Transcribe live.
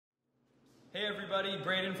Hey everybody,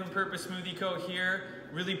 Brayden from Purpose Smoothie Co. here.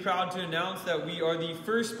 Really proud to announce that we are the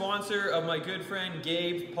first sponsor of my good friend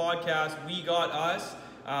Gabe's podcast, We Got Us.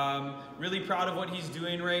 Really proud of what he's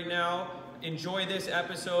doing right now. Enjoy this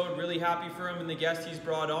episode. Really happy for him and the guest he's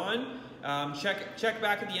brought on. Check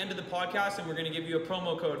back at the end of the podcast and we're going to give you a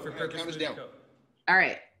promo code for Purpose Smoothie Co. All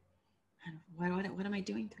right. What am I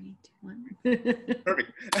doing? 3, 2, 1.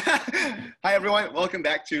 Perfect. Hi, everyone. Welcome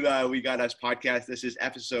back to We Got Us podcast. This is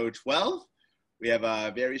episode 12. We have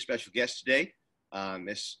a very special guest today. Let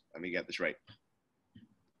me get this right.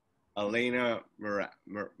 Alaina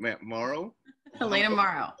Mauro. Alaina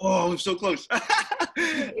Mauro. Oh, I'm so close.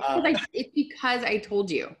 It's because I told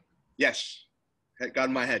you. Yes. Got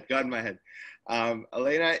in my head.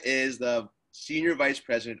 Alaina is the Senior Vice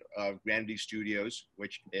President of Granity Studios,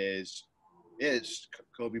 which is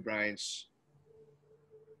Kobe Bryant's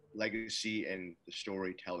legacy in the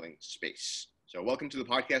storytelling space. So welcome to the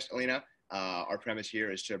podcast, Alaina. Our premise here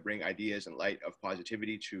is to bring ideas and light of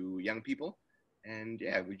positivity to young people. And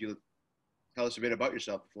yeah, would you tell us a bit about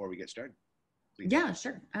yourself before we get started? Please. Yeah,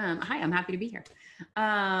 sure. Hi, I'm happy to be here.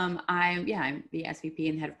 I'm the SVP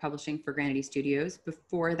and head of publishing for Granity Studios.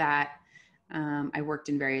 Before that, I worked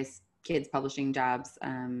in various kids publishing jobs,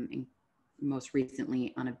 and most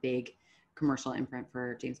recently on a big commercial imprint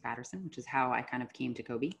for James Patterson, which is how I kind of came to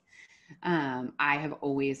Kobe. I have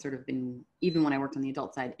always sort of been, even when I worked on the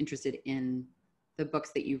adult side, interested in the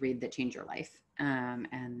books that you read that change your life,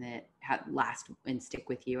 and that last and stick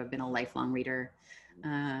with you. I've been a lifelong reader.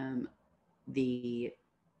 The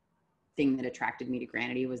thing that attracted me to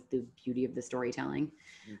Granity was the beauty of the storytelling.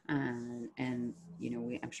 And you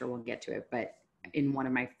know, I'm sure we'll get to it, but in one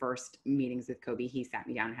of my first meetings with Kobe, he sat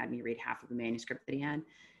me down and had me read half of the manuscript that he had.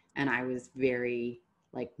 And I was very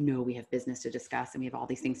like, no, we have business to discuss and we have all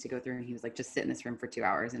these things to go through. And he was like, just sit in this room for 2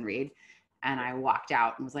 hours and read. And I walked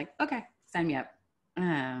out and was like, okay, sign me up.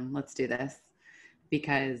 Let's do this,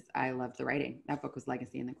 because I loved the writing. That book was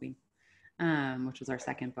Legacy and the Queen, which was our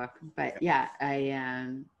second book. But yeah,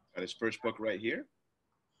 got his first book right here.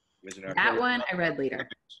 That one I read later.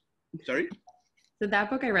 Sorry? So that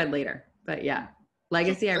book I read later, but yeah,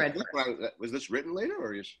 Legacy I read first. Was this written later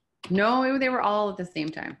or just? No, they were all at the same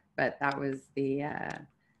time, but that was the,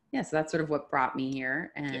 so that's sort of what brought me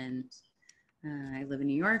here. And I live in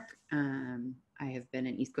New York. I have been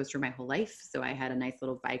an East Coaster my whole life. So I had a nice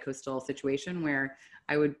little bi-coastal situation where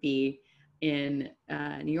I would be in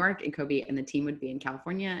New York and Kobe, and the team would be in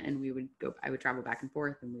California, and I would travel back and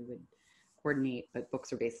forth and we would coordinate, but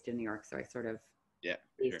books are based in New York. So I sort of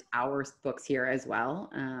based our books here as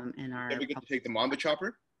well. And Did we get to take the Mamba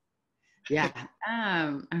chopper? Yeah.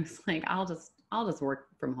 I was like, I'll just work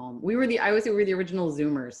from home. I always say we were the original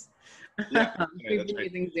Zoomers. Yeah. We've been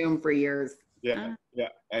using Zoom for years. Yeah.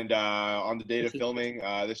 And on the date of filming,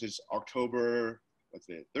 this is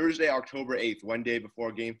Thursday, October 8th, one day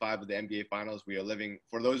before Game 5 of the NBA Finals. We are living,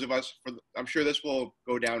 for those of us, I'm sure this will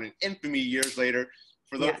go down in infamy years later.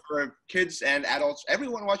 For kids and adults,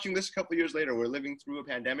 everyone watching this a couple of years later, we're living through a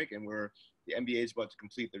pandemic, and the NBA is about to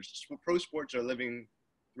complete. Pro sports are living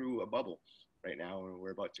through a bubble right now, and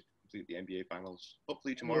we're about to complete the NBA Finals,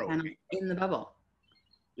 hopefully tomorrow. In the bubble.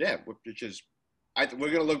 Yeah, which is, we're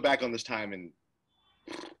going to look back on this time and...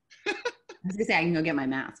 I was going to say, I can go get my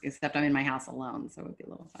mask, except I'm in my house alone, so it would be a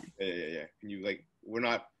little fine. Yeah. Can you, we're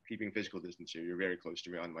not keeping physical distance here. You're very close to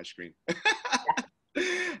me on my screen.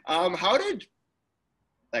 How did,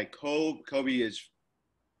 Kobe is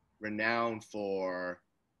renowned for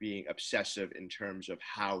being obsessive in terms of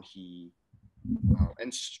how he,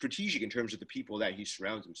 and strategic in terms of the people that he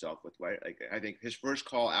surrounds himself with, right? I think his first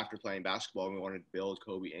call after playing basketball and we wanted to build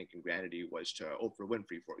Kobe Inc. and Granity was to Oprah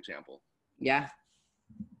Winfrey, for example. Yeah.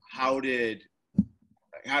 How did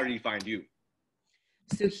he find you?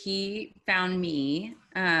 So he found me,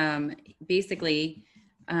 basically,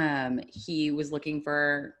 he was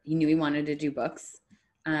he knew he wanted to do books.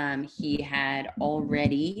 He had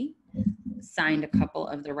already signed a couple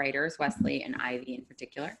of the writers, Wesley and Ivy in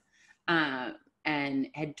particular, and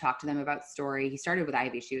had talked to them about story. He started with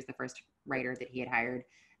Ivy. She was the first writer that he had hired.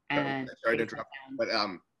 And sorry to interrupt, but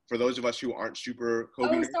for those of us who aren't super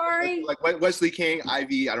Kobe, sorry. like Wesley King,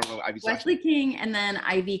 Ivy, I don't know Ivy's Wesley King, and then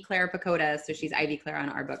Ivy Claire Pacoda. So she's Ivy Claire on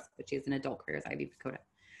our books, but she has an adult career as Ivy Pacoda.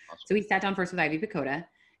 Awesome. So he sat down first with Ivy Pacoda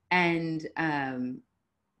and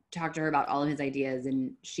talked to her about all of his ideas,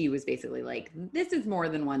 and she was basically like, this is more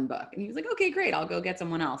than one book. And he was like, okay, great, I'll go get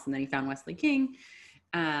someone else. And then he found Wesley King,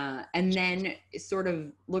 and then sort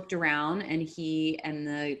of looked around, and he and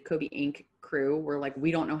the Kobe Inc. crew were like,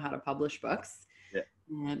 we don't know how to publish books.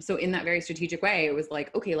 So in that very strategic way, it was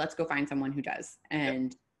like, okay, let's go find someone who does.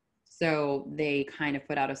 And So they kind of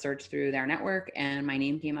put out a search through their network and my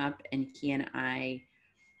name came up, and he and I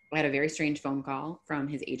had a very strange phone call from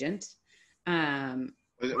his agent. Was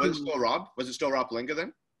it still Rob? Was it still Rob Linga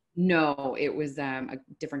then? No, it was a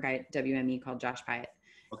different guy at WME called Josh Pyatt.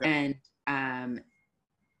 Okay. And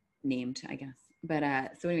named, I guess. But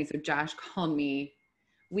so anyway, so Josh called me.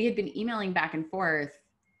 We had been emailing back and forth,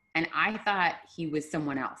 and I thought he was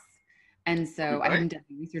someone else. And so I hadn't done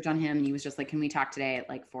research on him, and he was just like, "Can we talk today at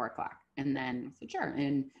like 4:00?" And then I said, "Sure."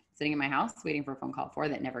 And sitting in my house waiting for a phone call at 4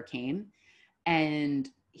 that never came. And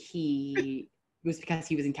it was because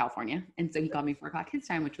he was in California. And so he called me 4:00 his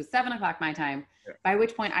time, which was 7:00 my time, by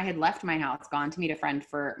which point I had left my house, gone to meet a friend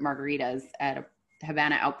for margaritas at a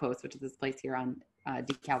Havana Outpost, which is this place here on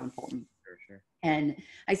DeKalb and Fulton. Sure. And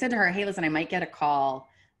I said to her, "Hey, listen, I might get a call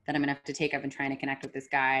that I'm gonna have to take. I've been trying to connect with this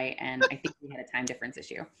guy, and I think we had a time difference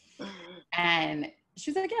issue." And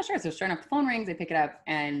she was like, "Yeah, sure." So sure enough, the phone rings, I pick it up,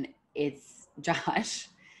 and it's Josh.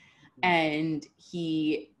 And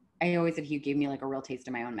I always said he gave me like a real taste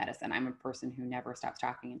of my own medicine. I'm a person who never stops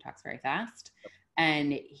talking and talks very fast.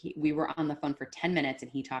 And we were on the phone for 10 minutes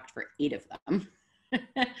and he talked for 8 of them.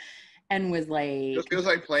 And was like, it feels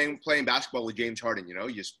like playing basketball with James Harden, you know,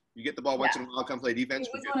 you get the ball once in a while, come play defense.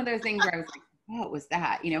 It was one of those things where I was like, what was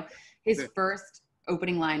that? You know, his first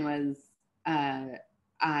opening line was,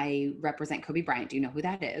 "I represent Kobe Bryant. Do you know who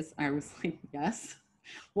that is?" And I was like, "Yes."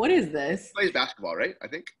 "What is this?" He plays basketball, right? I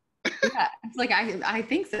think. Yeah, it's like, I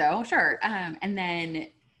think so, sure. And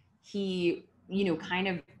then he, you know, kind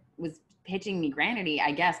of was pitching me Granity,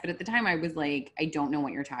 I guess. But at the time I was like, "I don't know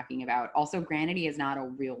what you're talking about. Also, Granity is not a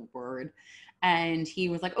real word." And he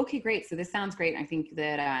was like, "Okay, great. So this sounds great. I think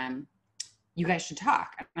that you guys should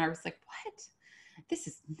talk." And I was like, "What? This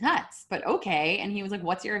is nuts, but okay." And he was like,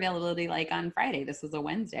 "What's your availability like on Friday?" This was a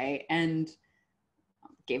Wednesday. And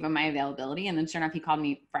gave him my availability. And then sure enough, he called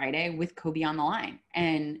me Friday with Kobe on the line.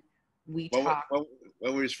 And we talked.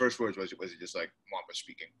 What were his first words? Was it just like Mamba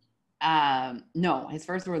speaking? No, his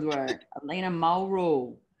first words were, "Alaina,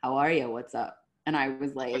 Mauro, how are you? What's up?" And I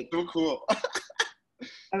was like, "That's so cool."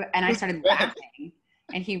 And I started laughing.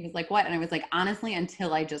 And he was like, "What?" And I was like, "Honestly,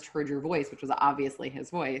 until I just heard your voice," which was obviously his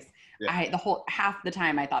voice. Yeah. The whole half the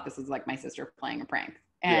time I thought this was like my sister playing a prank.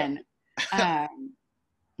 And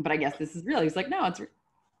but I guess this is real. He's like, "No, it's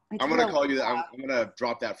I'm gonna call you that. I'm gonna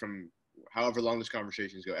drop that from however long this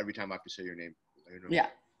conversations go. Every time I have to say your name. Yeah.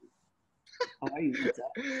 How are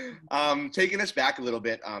you? Taking us back a little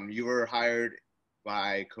bit. You were hired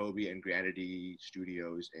by Kobe and Granity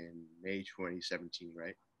Studios in May 2017,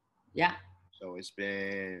 right? Yeah. So it's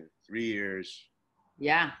been 3 years.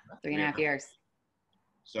 Yeah, 3.5 years.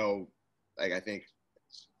 So, like, I think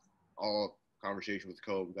all conversation with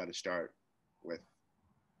Kobe got to start with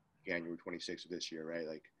January 26th of this year, right?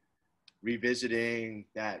 Like, revisiting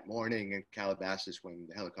that morning in Calabasas when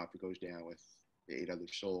the helicopter goes down with the 8 other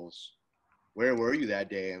souls. Where were you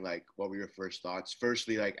that day, and like, what were your first thoughts?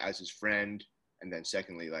 Firstly, like as his friend, and then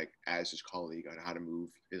secondly, like as his colleague on how to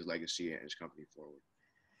move his legacy and his company forward.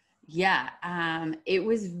 Yeah, it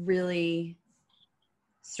was really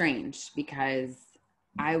strange because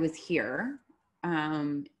I was here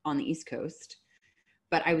on the East Coast,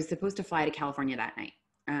 but I was supposed to fly to California that night.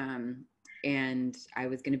 And I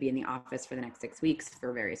was going to be in the office for the next 6 weeks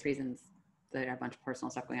for various reasons. I had a bunch of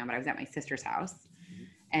personal stuff going on, but I was at my sister's house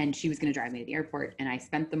and she was going to drive me to the airport. And I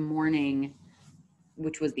spent the morning,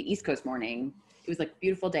 which was the East Coast morning. It was like a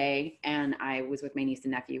beautiful day. And I was with my niece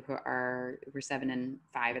and nephew who were 7 and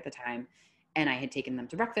 5 at the time. And I had taken them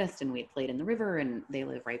to breakfast and we had played in the river, and they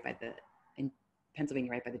live in Pennsylvania,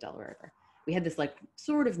 right by the Delaware River. We had this like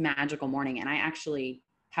sort of magical morning. And I actually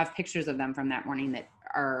have pictures of them from that morning that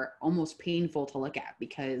are almost painful to look at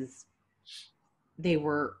because they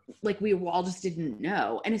were like, we all just didn't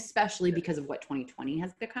know. And especially because of what 2020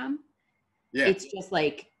 has become. Yeah. It's just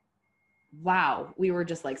like, wow, we were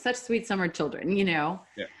just like such sweet summer children, you know?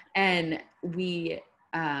 Yeah. And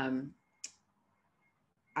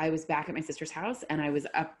I was back at my sister's house and I was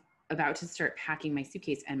about to start packing my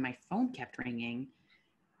suitcase and my phone kept ringing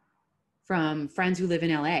from friends who live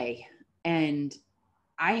in LA. And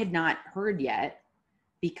I had not heard yet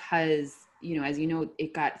because, you know, as you know,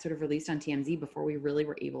 it got sort of released on TMZ before we really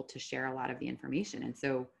were able to share a lot of the information. And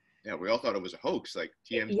so, yeah, we all thought it was a hoax, like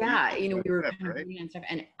TMZ. Yeah, you know, we were kind of reading and stuff,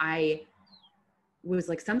 and I was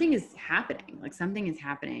like, something is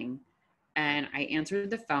happening. And I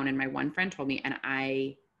answered the phone, and my one friend told me, and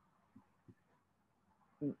I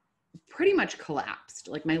pretty much collapsed.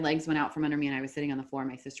 Like my legs went out from under me, and I was sitting on the floor.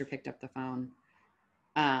 My sister picked up the phone,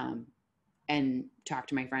 and talked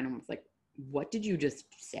to my friend and was like, "What did you just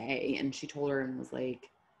say?" And she told her and was like,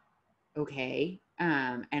 okay.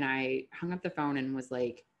 And I hung up the phone and was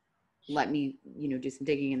like, let me, do some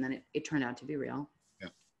digging. And then it turned out to be real. Yeah.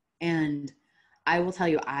 And I will tell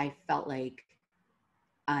you, I felt like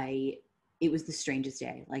it was the strangest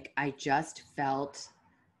day. Like I just felt,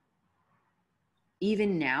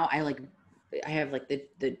 even now, I have like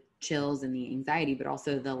the chills and the anxiety, but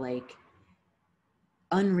also the like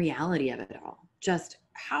unreality of it all. Just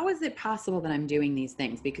how is it possible that I'm doing these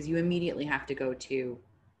things? Because you immediately have to go to,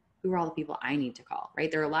 who are all the people I need to call,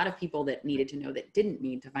 right? There are a lot of people that needed to know that didn't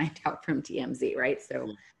need to find out from TMZ, right?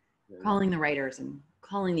 So calling the writers and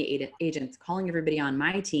calling the agents, calling everybody on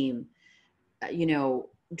my team,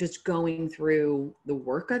 just going through the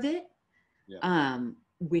work of it,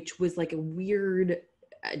 which was like a weird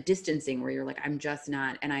distancing where you're like, I'm just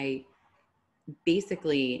not, and I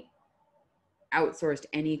basically outsourced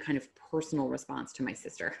any kind of personal response to my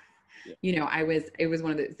sister. Yeah. It was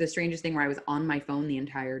one of the strangest thing where I was on my phone the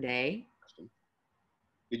entire day.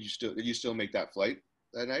 Did you still make that flight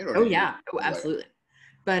that night? Or absolutely.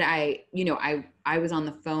 But I was on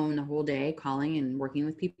the phone the whole day calling and working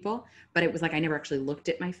with people, but it was like, I never actually looked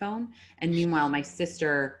at my phone. And meanwhile, my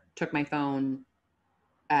sister took my phone,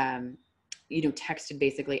 texted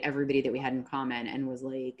basically everybody that we had in common and was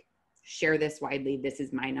like, share this widely. This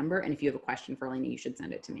is my number. And if you have a question for Alaina, you should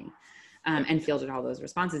send it to me. And fielded all those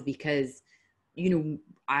responses because,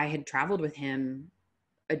 I had traveled with him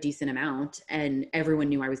a decent amount and everyone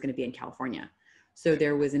knew I was going to be in California. So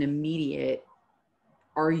there was an immediate,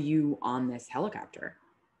 are you on this helicopter?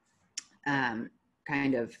 Kind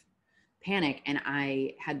of panic. And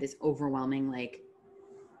I had this overwhelming, like,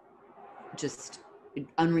 just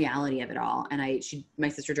unreality of it all. And my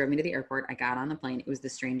sister drove me to the airport. I got on the plane. It was the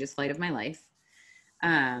strangest flight of my life.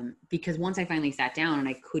 Because once I finally sat down and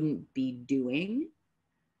I couldn't be doing,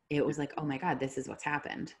 it was like, oh my God, this is what's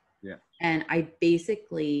happened. Yeah. And I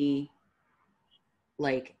basically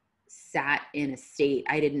like sat in a state.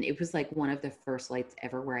 It was like one of the first flights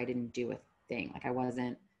ever where I didn't do a thing. Like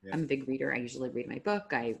I'm a big reader. I usually read my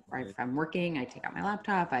book. If I'm working, I take out my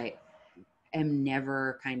laptop. I am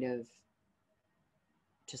never kind of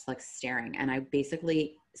just like staring. And I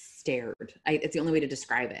basically stared. It's the only way to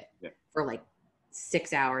describe it for like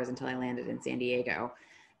 6 hours until I landed in San Diego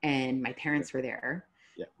and my parents were there.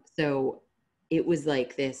 Yeah. So it was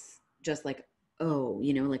like this, just like,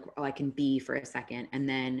 I can be for a second. And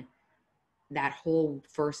then that whole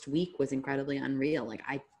first week was incredibly unreal. Like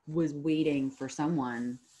I was waiting for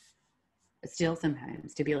someone still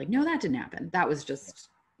sometimes to be like, no, that didn't happen. That was just,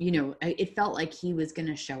 it felt like he was going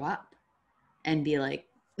to show up and be like,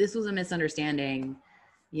 this was a misunderstanding.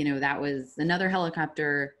 That was another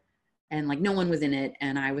helicopter and like no one was in it.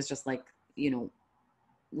 And I was just like,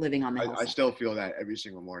 living on the hillside. I still feel that every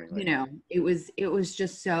single morning. Like, it was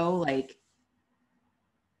just so like,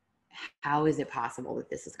 how is it possible that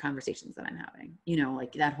this is conversations that I'm having?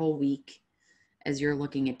 Like that whole week as you're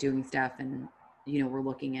looking at doing stuff and, we're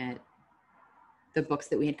looking at the books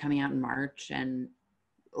that we had coming out in March and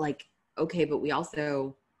like, okay, but we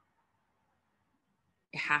also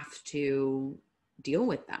have to deal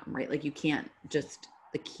with them, right? Like you can't just,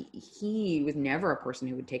 like he was never a person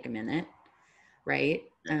who would take a minute, right?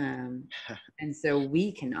 And so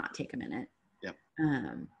we cannot take a minute. Yep.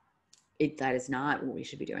 That is not what we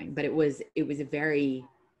should be doing. But it was a very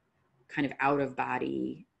kind of out of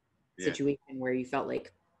body situation where you felt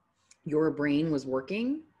like your brain was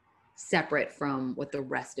working separate from what the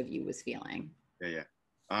rest of you was feeling. Yeah.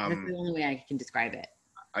 That's the only way I can describe it.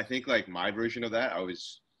 I think like my version of that,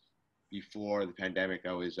 before the pandemic,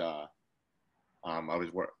 I was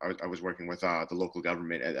working with the local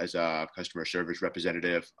government as a customer service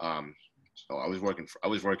representative. So I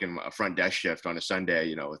was working a front desk shift on a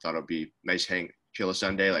Sunday. I thought it'd be nice, chill a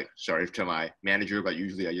Sunday. Like, sorry to my manager, but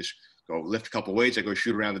usually I just go lift a couple weights. I go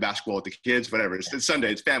shoot around the basketball with the kids, whatever. It's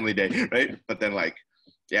Sunday, it's family day, right? But then I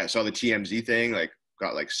saw the TMZ thing. Like,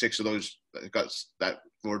 got like 6 of those. Got that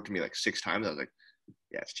forwarded to me like 6 times. I was like,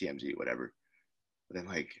 yeah, it's TMZ, whatever. But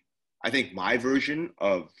then I think my version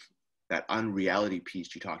of that unreality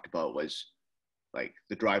piece you talked about was like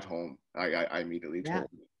the drive home. I immediately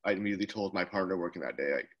told my partner working that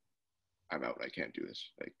day, like, I'm out. I can't do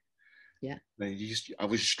this. Like, yeah. I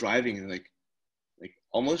was just driving and like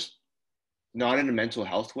almost not in a mental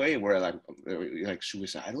health way where like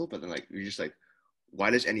suicidal, but then like you're just like, why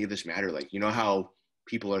does any of this matter? Like, how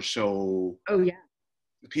people are so. Oh yeah.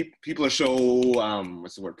 People are so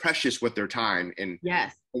what's the word, precious with their time and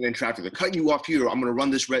then traffic. They're cutting you off here. I'm gonna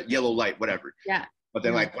run this yellow light, whatever. Yeah. But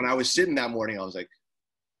then like when I was sitting that morning, I was like,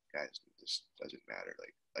 guys, this doesn't matter.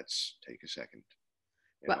 Like, let's take a second.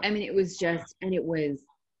 Well, I mean, it was just, and it was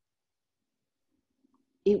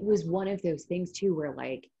it was one of those things too, where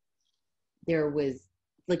like, there was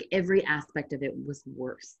like every aspect of it was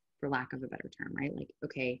worse, for lack of a better term, right? Like,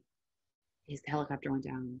 okay, his helicopter went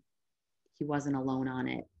down. He wasn't alone on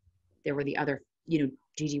it. There were the other,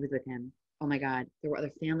 Gigi was with him. Oh my God. There were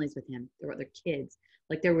other families with him. There were other kids.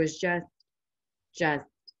 Like there was just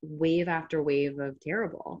wave after wave of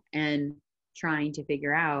terrible, and trying to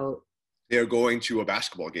figure out. They're going to a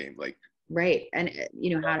basketball game. Like, right. And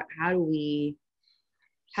how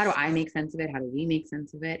do I make sense of it? How do we make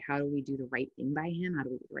sense of it? How do we do the right thing by him? How do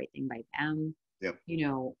we do the right thing by them? Yep.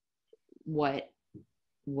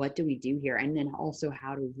 What do we do here? And then also,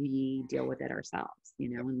 how do we deal with it ourselves?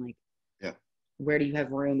 And like, yeah, where do you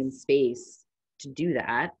have room and space to do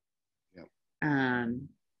that? Yeah.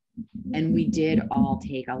 And we did all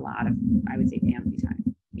take a lot of, I would say, family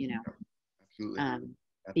time, Absolutely.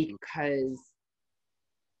 Because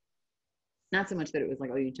not so much that it was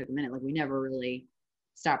like, oh, you took a minute. Like we never really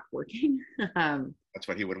stopped working. That's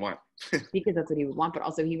what he would want. Because that's what he would want. But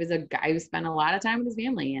also he was a guy who spent a lot of time with his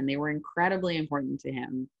family, and they were incredibly important to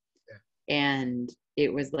him. Yeah. And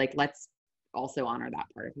it was like, let's also honor that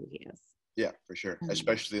part of who he is. Yeah, for sure.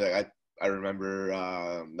 Especially like I remember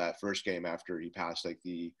that first game after he passed, like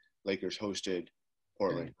the Lakers hosted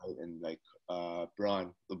Portland, right? And like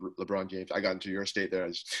LeBron James. I got into your state there. I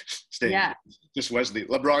was staying. Yeah. Just Wesley.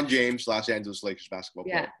 LeBron James, Los Angeles Lakers basketball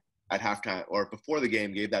player. At halftime or before the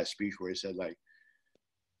game, gave that speech where he said like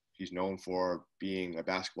he's known for being a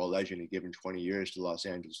basketball legend and given 20 years to Los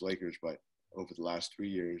Angeles Lakers, but over the last 3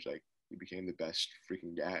 years, like he became the best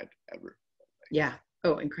freaking dad ever. Yeah.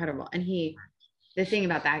 Oh, incredible. And the thing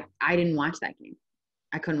about that, I didn't watch that game.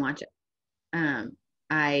 I couldn't watch it.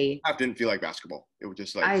 I didn't feel like basketball. It was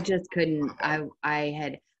just like I just couldn't. I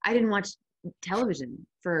didn't watch television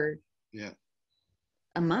for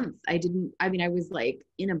a month. I was like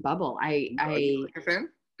in a bubble. Are you a Laker fan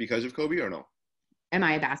because of Kobe or no? Am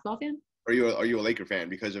I a basketball fan? Are you a Laker fan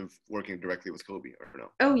because of working directly with Kobe or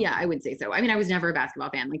no? Oh yeah, I would say so. I was never a basketball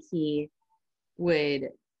fan. Like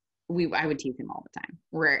I would tease him all the time.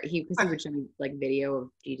 Because he would show me like video of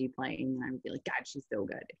Gigi playing, and I would be like, God, she's so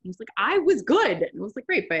good. He was like, I was good. And I was like,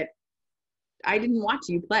 great, but I didn't watch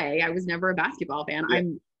you play. I was never a basketball fan. Yeah.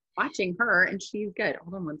 I'm watching her, and she's good.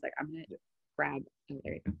 Hold on one sec. I'm gonna grab. Oh,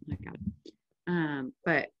 there you go. Oh my God.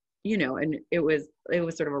 But and it was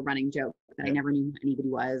sort of a running joke that I never knew who anybody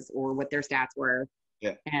was or what their stats were.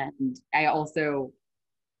 Yeah. And I also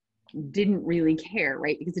didn't really care,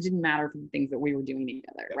 right? Because it didn't matter for the things that we were doing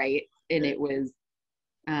together, right? And it was,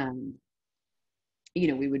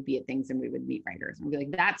 we would be at things and we would meet writers and we'd be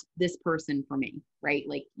like, that's this person for me, right?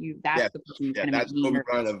 Like that's the person who's going to that's Kobe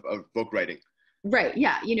Bryant of book writing. Right.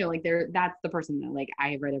 Yeah. That's the person that like,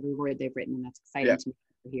 I have read every word they've written, and that's exciting to me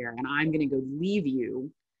here. And I'm going to go leave you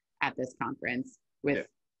at this conference with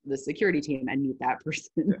the security team and meet that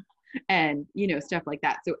person and, stuff like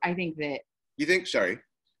that. So I think that.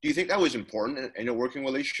 Do you think that was important in a working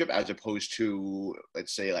relationship as opposed to,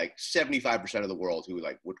 let's say, like 75% of the world who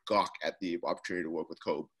like would gawk at the opportunity to work with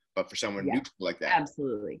Kobe, but for someone neutral like that?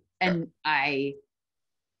 Absolutely. And I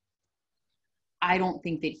don't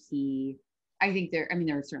think that I think there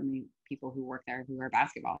are certainly people who work there who are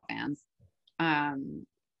basketball fans,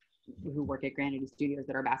 who work at Granity Studios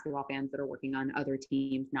that are basketball fans that are working on other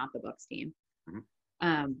teams, not the Bucks team.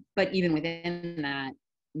 Mm-hmm. But even within that,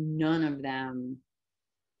 none of them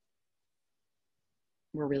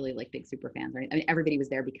were really like big super fans, right? Everybody was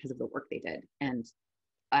there because of the work they did, and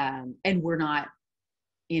we're not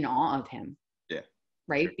in awe of him,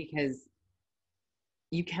 right? Because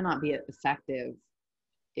you cannot be effective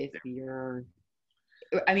if you're,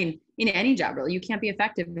 in any job really, you can't be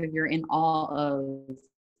effective if you're in awe of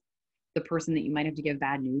the person that you might have to give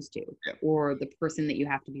bad news to, or the person that you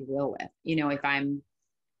have to be real with. If I'm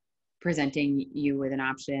presenting you with an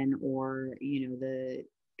option, or the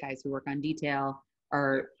guys who work on detail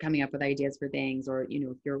are coming up with ideas for things, or if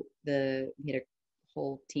we had a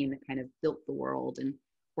whole team that kind of built the world and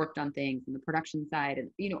worked on things and the production side,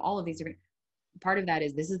 and all of these different, part of that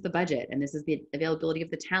is this is the budget, and this is the availability of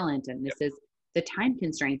the talent, and this is the time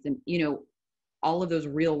constraints, and all of those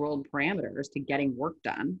real world parameters to getting work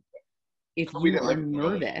done. If you are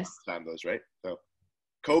nervous, time those, right? So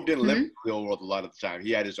Kobe didn't live in the real world a lot of the time.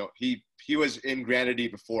 He had his own. He was in Granity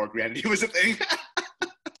before Granity was a thing.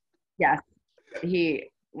 Yes, he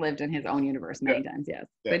lived in his own universe many times. Yes,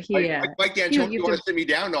 but he like D'Antoni, you want to sit me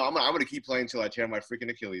down? No, I'm gonna keep playing until I tear my freaking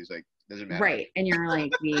Achilles. Like, doesn't matter. Right, and you're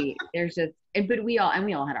like but we all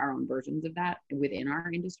had our own versions of that within our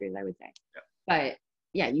industries, I would say. Yeah. But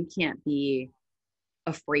you can't be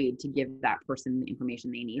afraid to give that person the information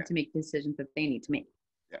they need to make decisions that they need to make.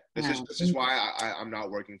 Yeah, this is why I'm not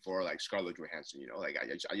working for like Scarlett Johansson. You know, like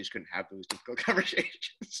I just couldn't have those difficult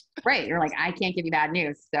conversations. Right. You're like, I can't give you bad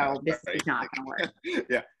news, so this Right. is not going to work.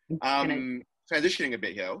 Yeah. Transitioning a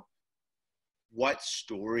bit, what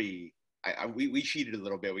story? We cheated a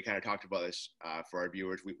little bit. We kind of talked about this for our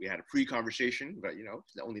viewers. We had a pre-conversation, but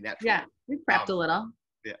it's only natural. Yeah, we prepped a little.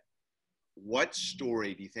 Yeah. What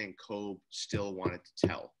story do you think Kobe still wanted to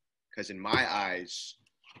tell? Because in my eyes,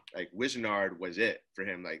 like Wizenard was it for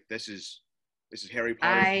him. Like this is Harry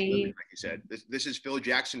Potter, like you said. This is Phil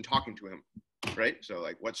Jackson talking to him, right? So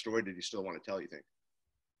like, what story did he still want to tell? You think?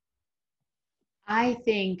 I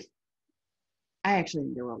think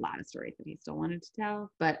there were a lot of stories that he still wanted to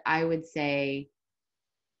tell, but I would say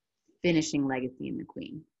finishing Legacy and the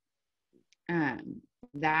Queen.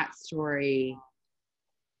 That story,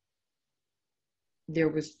 there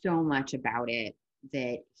was so much about it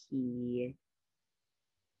that he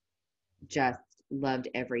just loved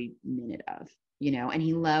every minute of, and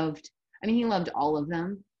he loved all of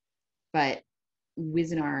them, but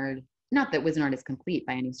Wizenard, not that Wizenard is complete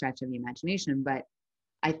by any stretch of the imagination, but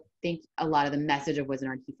I think a lot of the message of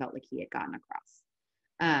Wizenard, he felt like he had gotten across.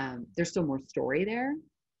 There's still more story there,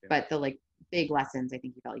 but the like big lessons, I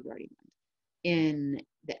think he felt like he already learned. In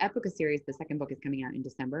the Epica series, the second book is coming out in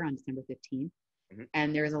December, on December 15th. Mm-hmm.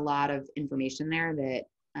 And there's a lot of information there that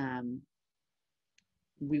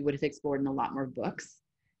we would have explored in a lot more books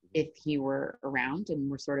if he were around, and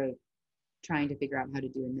we're sort of trying to figure out how to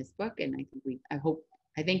do in this book. And I hope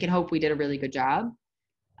we did a really good job.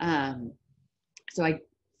 So I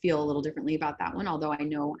feel a little differently about that one, although I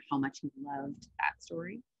know how much he loved that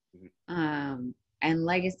story. Mm-hmm. And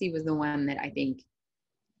Legacy was the one that I think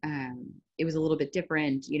it was a little bit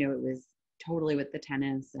different. It was totally with the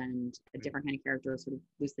tennis and a different kind of character, sort of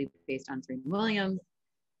loosely based on Serena Williams.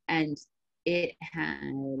 And it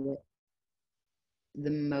had the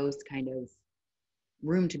most kind of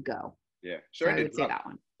room to go. Yeah. So I would say that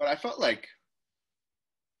one. But I felt like,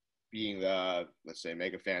 being the, let's say,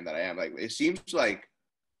 mega fan that I am, like it seems like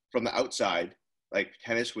from the outside, like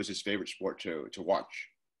tennis was his favorite sport to watch,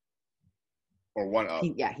 or one of.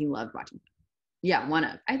 He loved watching. Yeah, one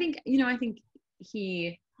of. I think he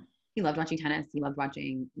loved watching tennis. He loved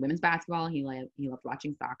watching women's basketball. He loved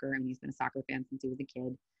watching soccer, and he's been a soccer fan since he was a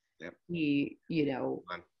kid. Yep. He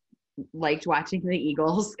liked watching the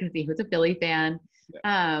Eagles because he was a Philly fan.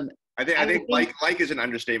 Yep. I think like is an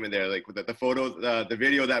understatement there. Like the photo, the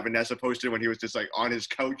video that Vanessa posted when he was just like on his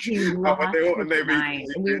couch. We were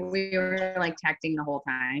like texting the whole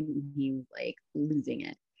time. And he was like losing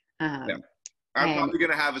it. I'm probably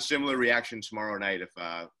gonna have a similar reaction tomorrow night if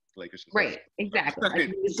Lakers. Right, exactly. Like,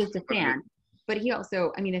 he was just a fan, but he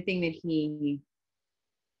also, the thing that he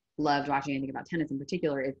loved watching, I think about tennis in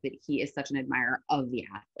particular, is that he is such an admirer of the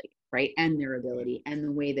athlete, right, and their ability and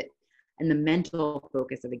the way that. And the mental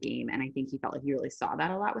focus of the game. And I think he felt like he really saw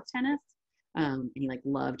that a lot with tennis. And he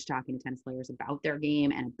loved talking to tennis players about their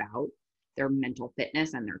game and about their mental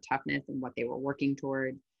fitness and their toughness and what they were working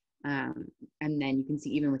toward. And then you can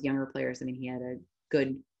see even with younger players, he had a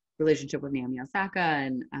good relationship with Naomi Osaka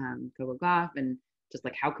and Coco Gauff, and just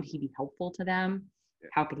like, how could he be helpful to them?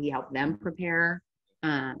 How could he help them prepare?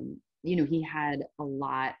 He had a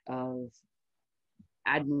lot of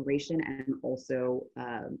admiration and also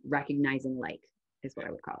recognizing is what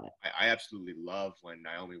I would call it. I absolutely love when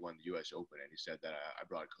Naomi won the U.S. Open, and he said that I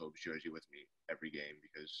brought Kobe's jersey with me every game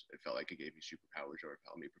because it felt like it gave me superpowers or it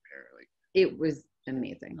helped me prepare. It was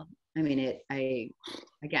amazing. I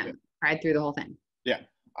cried through the whole thing. Yeah.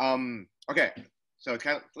 Okay. So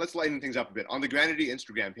let's lighten things up a bit. On the Granity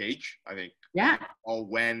Instagram page, I think. Yeah. All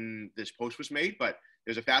when this post was made, but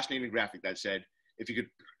there's a fascinating graphic that said, if you could,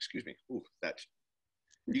 excuse me,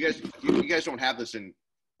 you guys don't have this in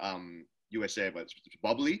USA, but it's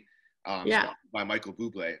bubbly. By Michael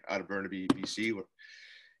Bublé out of Burnaby, BC.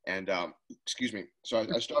 And excuse me. So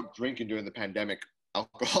I stopped drinking during the pandemic,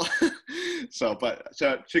 alcohol. So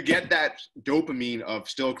to get that dopamine of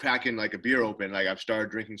still cracking like a beer open, like I've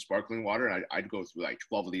started drinking sparkling water, and I'd go through like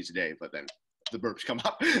 12 of these a day, but then the burps come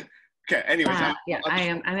up. Okay. Anyways. I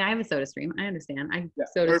have a soda stream. I understand.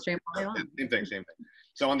 Soda stream all day long. Same thing.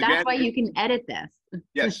 So on the That's why you can edit this.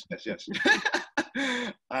 Yes. That's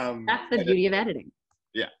the beauty of editing.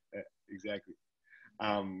 Yeah, exactly.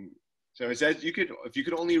 So it says if you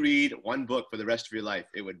could only read one book for the rest of your life,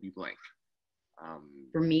 it would be blank.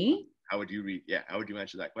 For me? How would you read? Yeah, how would you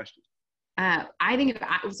answer that question? I think if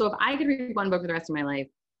I could read one book for the rest of my life,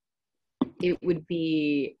 it would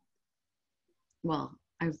be, well,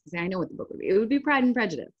 I was gonna say I know what the book would be. It would be Pride and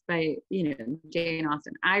Prejudice by Jane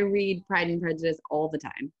Austen. I read Pride and Prejudice all the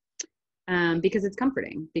time. because it's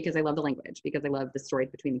comforting, because I love the language, because I love the stories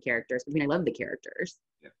between the characters. I love the characters.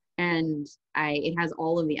 Yeah. And it has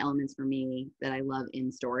all of the elements for me that I love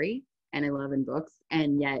in story and I love in books.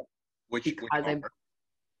 And yet, Which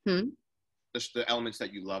Hmm? Just the elements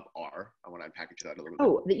that you love are. I want to unpackage that a little bit.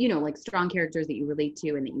 Oh, you know, like strong characters that you relate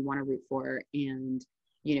to and that you want to root for, and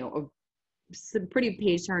you know, some pretty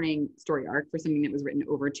page-turning story arc for something that was written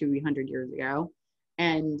over 200 years ago,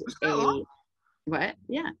 and what?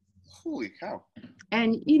 Yeah. Holy cow!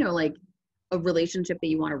 And you know, like a relationship that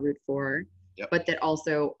you want to root for, yep. But that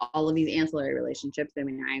also all of these ancillary relationships. I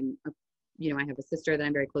mean, I have a sister that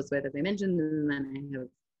I'm very close with, as I mentioned, and then I have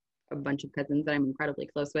a bunch of cousins that I'm incredibly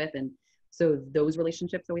close with, and so those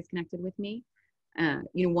relationships always connected with me.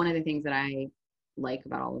 You know, one of the things that I liked so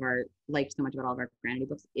much about all of our Granity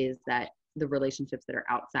books is that the relationships that are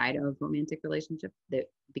outside of romantic relationships, that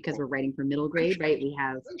because we're writing for middle grade, right? We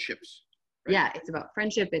have friendships. Right? Yeah, it's about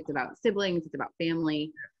friendship, it's about siblings, it's about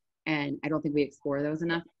family. And I don't think we explore those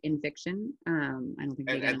enough in fiction. I don't think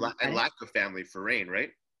and lack of family for Rain,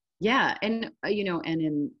 right? Yeah, and you know, and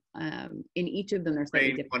in each of them, there's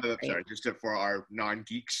slightly different. Sorry, just for our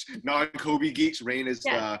non-geeks, non-Kobe geeks, Rain is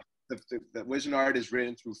the Wizard is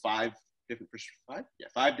written through five different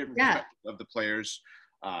perspectives of the players,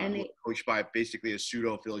 coached by basically a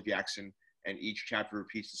pseudo Phil Jackson, and each chapter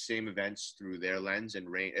repeats the same events through their lens. And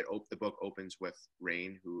Rain, the book opens with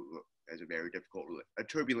Rain, who has a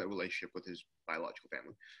turbulent relationship with his biological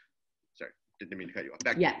family. Sorry, didn't mean to cut you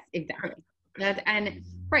off. Yes, exactly. And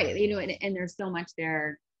right, you know, and there's so much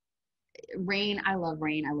there. Rain, I love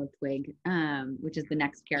Twig, which is the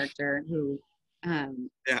next character who, you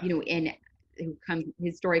know,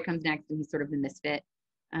 his story comes next, and he's sort of the misfit,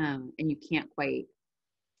 and you can't quite.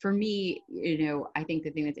 For me, you know, I think the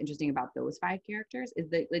thing that's interesting about those five characters is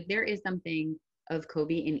that like there is something of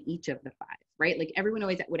Kobe in each of the five, right? Like everyone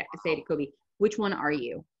always would say to Kobe, "Which one are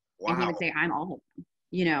you?" Wow. And he would say, "I'm all of them,"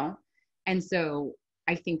 you know. And so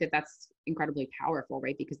I think that that's incredibly powerful,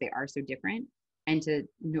 right? Because they are so different, and to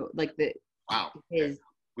know, like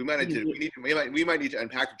we might need to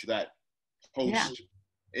unpackage that post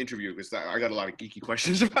interview, because I got a lot of geeky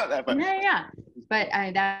questions about that. But but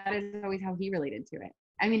that is always how he related to it.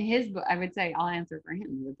 I mean, his book, I would say, I'll answer for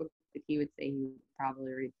him. The book that he would say he would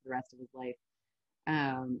probably read for the rest of his life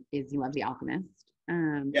is he loves The Alchemist,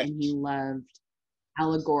 and he loved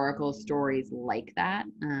allegorical stories like that.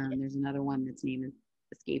 There's another one that's name is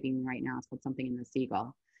escaping me right now. It's called Something in the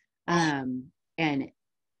Seagull. And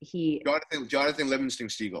he Jonathan Livingston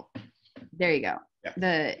Seagull. There you go.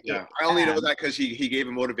 I only know that because he gave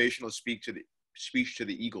a motivational speech to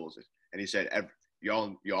the Eagles, and he said,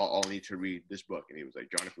 y'all all need to read this book. And he was like,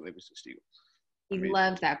 Jonathan Livingston Seagull. He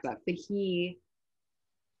loved that book, but he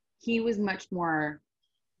was much more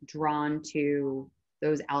drawn to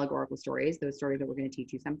those allegorical stories, those stories that were going to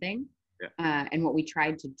teach you something. And what we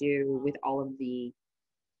tried to do with all of the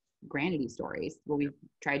Granity stories, what we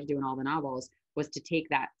tried to do in all the novels, was to take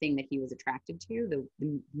that thing that he was attracted to,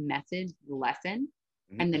 the message, the lesson,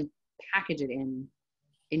 and then package it in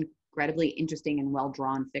incredibly interesting and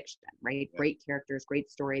well-drawn fiction, right? Yeah. Great characters, great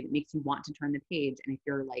story that makes you want to turn the page. And if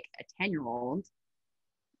you're like a 10-year-old,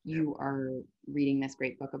 you are reading this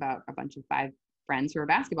great book about a bunch of 5 friends who are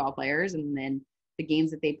basketball players, and then the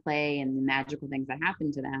games that they play and the magical things that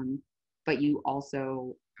happen to them. But you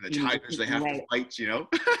also and the tigers they have to fight, you know.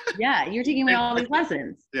 Yeah, you're taking away all these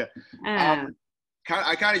lessons.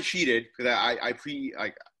 I kind of cheated because I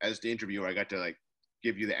as the interviewer, I got to like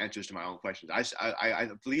give you the answers to my own questions. I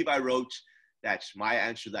believe I wrote that my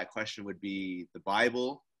answer to that question would be the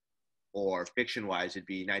Bible, or fiction wise it'd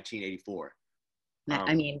be 1984.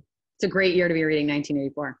 I mean, it's a great year to be reading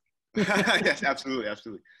 1984. Yes, absolutely.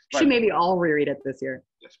 Should maybe all reread it this year.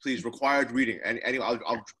 Yes, please. Required reading. And anyway,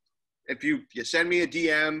 I'll if you send me a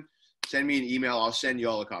DM, send me an email, I'll send you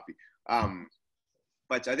all a copy.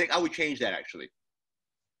 But I think I would change that actually.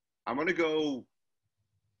 I'm gonna go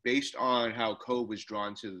based on how Kobe was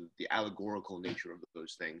drawn to the allegorical nature of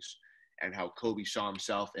those things, and how Kobe saw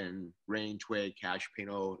himself in Rain, Twig, Cash,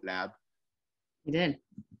 Pino, Lab. He did.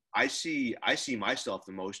 I see myself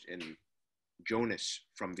the most in Jonas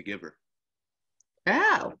from The Giver.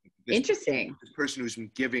 Oh, interesting. This person who's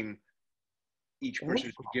been giving, each person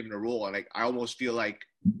who's been given a role. And I almost feel like,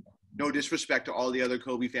 no disrespect to all the other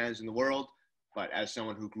Kobe fans in the world, but as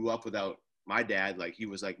someone who grew up without my dad, like he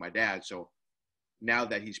was like my dad. So now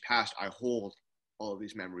that he's passed, I hold all of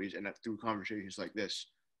these memories, and that through conversations like this,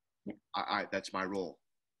 that's my role.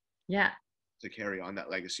 Yeah. To carry on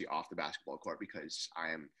that legacy off the basketball court, because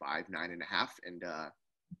I am 5'9.5", and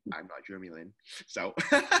I'm not Jeremy Lin. So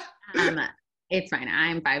It's fine.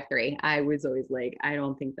 I'm 5'3". I was always like, I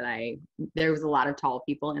don't think that there was a lot of tall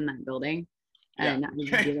people in that building. And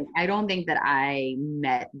I don't think that I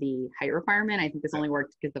met the height requirement. I think this only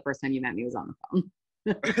worked because the first time you met me was on the phone.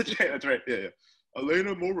 That's right. Yeah.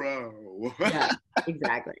 Alaina Mauro. Yeah,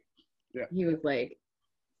 exactly. Yeah. He was like,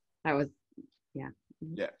 that was, yeah.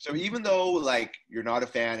 Yeah. So even though like you're not a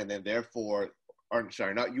fan and then therefore, or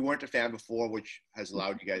sorry, you weren't a fan before, which has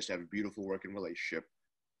allowed you guys to have a beautiful working relationship.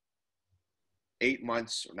 8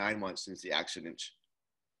 months or 9 months since the accident,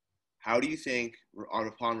 how do you think,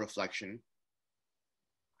 upon reflection,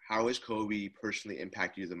 how has Kobe personally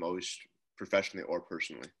impacted you the most, professionally or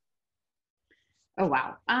personally? Oh,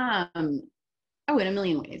 wow. In a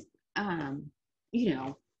million ways. You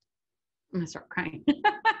know, I'm gonna start crying.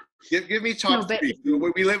 Give me top three.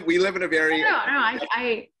 We live in a very.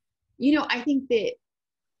 I think that,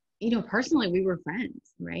 personally we were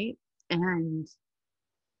friends, right? And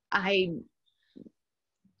I'm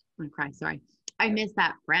gonna cry. Sorry. I miss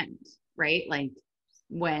that friend, right? Like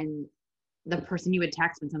when the person you would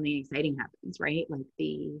text when something exciting happens, right? Like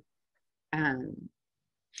I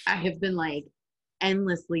have been like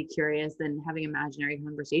endlessly curious and having imaginary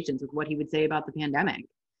conversations with what he would say about the pandemic,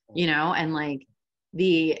 and like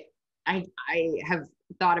I have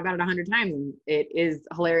thought about it 100 times and it is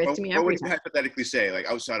hilarious to me every time. What would you hypothetically say, like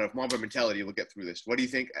outside of Mamba mentality, we'll get through this. What do you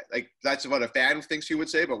think? Like that's what a fan thinks he would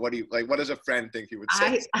say, but what does a friend think he would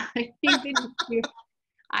say?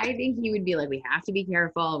 I think he would be like, we have to be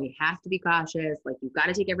careful. We have to be cautious. Like you've got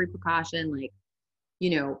to take every precaution, like,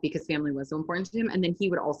 because family was so important to him. And then he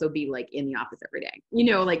would also be like in the office every day,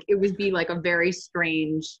 like it would be like a very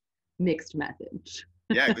strange mixed message.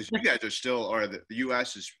 Yeah, because you guys are still, or the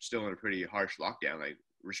U.S. is still in a pretty harsh lockdown. Like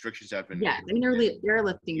restrictions have been. Yeah, I mean they're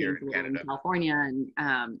lifting things in California and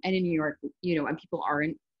in New York,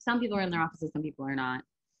 and some people are in their offices, some people are not.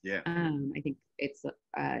 Yeah. I think it sort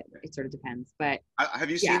of depends, but have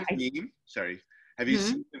you seen the meme? Sorry, have you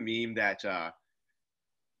seen the meme that I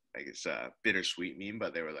guess bittersweet meme,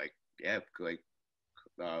 but they were like,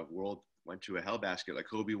 world went to a hell basket. Like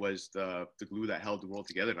Kobe was the glue that held the world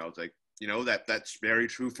together, and I was like, that's very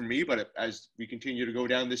true for me. But as we continue to go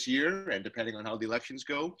down this year, and depending on how the elections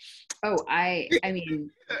go, I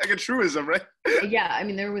mean, like a truism, right? Yeah, I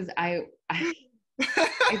mean, there was I've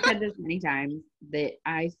said this many times that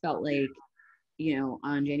I felt like,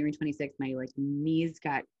 on January 26th, my like knees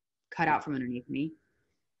got cut out from underneath me.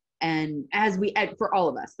 And for all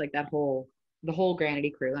of us, like the whole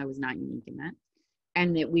Granity crew, I was not unique in that.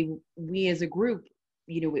 And that we as a group,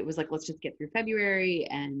 it was like, let's just get through February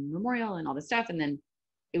and Memorial and all this stuff. And then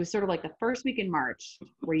it was sort of like the first week in March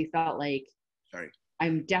where you felt like,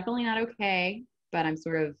 I'm definitely not okay, but I'm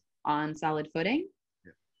sort of on solid footing.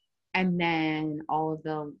 And then all of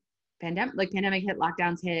the pandemic hit,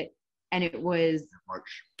 lockdowns hit, and it was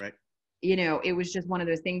March, right? It was just one of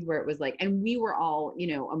those things where it was like, and we were all,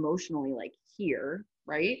 emotionally like here,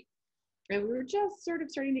 right? And we were just sort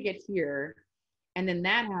of starting to get here. And then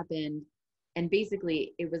that happened. And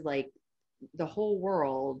basically it was like the whole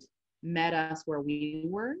world met us where we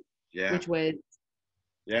were, which was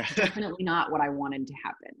definitely not what I wanted to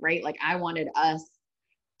happen, right? Like I wanted us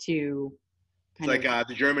to it's like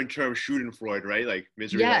the German term Schadenfreude, right? Like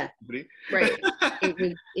misery. Yeah, right.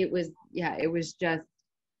 It was just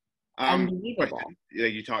unbelievable.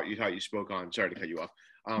 Like you spoke on. Sorry to cut you off.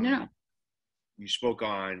 No. You spoke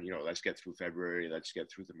on, let's get through February, let's get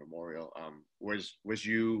through the Memorial. Were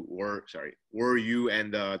you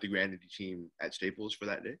and the Granity team at Staples for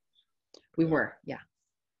that day? We were, yeah.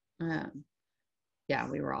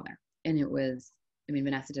 We were all there, and it was. I mean,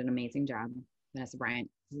 Vanessa did an amazing job. Vanessa Bryant,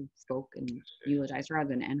 who spoke and eulogized her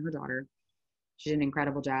husband and her daughter. She did an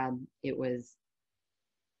incredible job. It was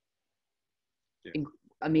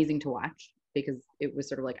amazing to watch because it was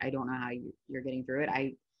sort of like, I don't know how you're getting through it.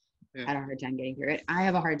 I had a hard time getting through it. I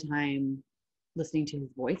have a hard time listening to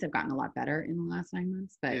his voice. I've gotten a lot better in the last 9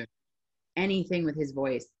 months, but anything with his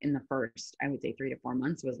voice in the first, I would say 3 to 4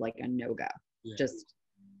 months was like a no-go.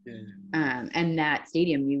 And that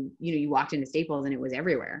stadium, you walked into Staples and it was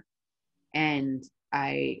everywhere. And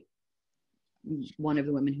one of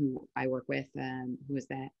the women who I work with, who is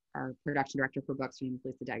our production director for books, her name is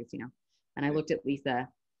Lisa D'Agostino. And I looked at Lisa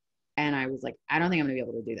and I was like, I don't think I'm gonna be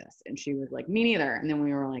able to do this. And she was like, me neither. And then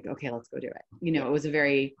we were like, okay, let's go do it. It was a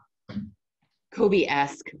very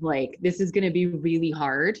Kobe-esque, like, this is gonna be really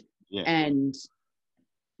hard.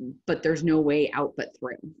 But there's no way out but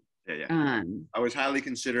through. I was highly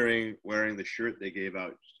considering wearing the shirt they gave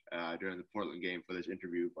out during the Portland game for this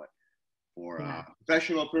interview, but for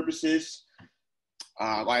professional purposes,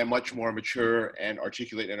 I am much more mature and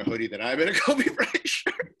articulate in a hoodie than I am in a Kobe Bryant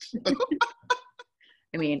shirt.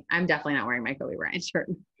 mean, I'm definitely not wearing my Kobe Bryant shirt.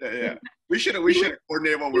 Yeah. We should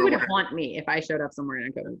coordinate what He we're would wearing. haunt me if I showed up somewhere in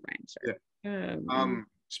a Kobe Bryant shirt. Yeah.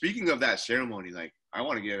 Speaking of that ceremony, like I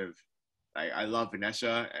want to give, I love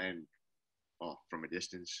Vanessa and, well, from a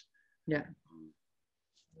distance. Yeah.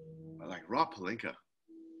 Like Rob Pelinka.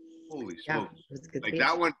 Holy Yeah, smokes. it was a good Like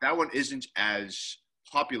speech. that one isn't as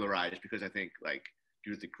popularized because I think like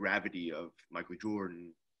due to the gravity of Michael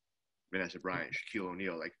Jordan, Vanessa Bryant, Shaquille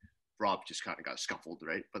O'Neal, like Rob just kind of got scuffled,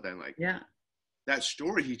 right? But then like Yeah. that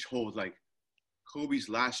story he told, like Kobe's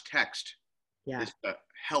last text Yeah. is to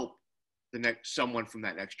help someone from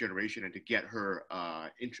that next generation and to get her a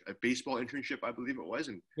baseball internship, I believe it was,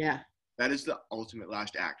 and Yeah. that is the ultimate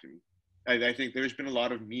last act. And I think there's been a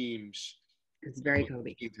lot of memes. It's very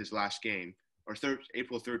Kobe. His last game, or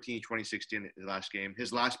April 13, 2016, his last game.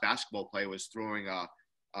 His last basketball play was throwing a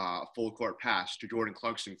full court pass to Jordan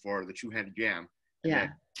Clarkson for the two-handed jam. And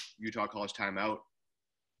then Utah calls timeout.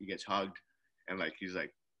 He gets hugged, and like he's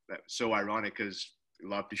like, that's so ironic because he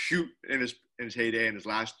loved to shoot in his heyday, and his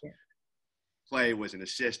last play was an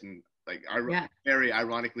assist, and like very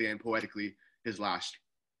ironically and poetically, his last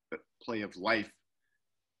play of life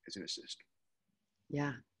is an assist.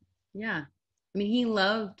 Yeah. Yeah. I mean, he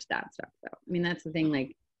loved that stuff though. I mean, that's the thing, like,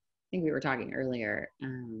 I think we were talking earlier,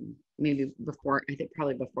 maybe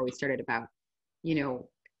probably before we started about, you know,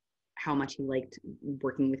 how much he liked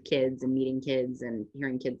working with kids and meeting kids and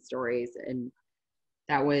hearing kids' stories. And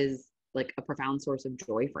that was like a profound source of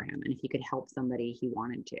joy for him. And if he could help somebody, he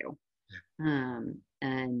wanted to.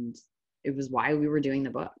 And it was why we were doing the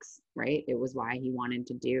books, right? It was why he wanted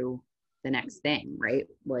to do the next thing, right?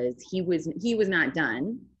 He was not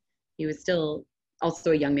done. He was still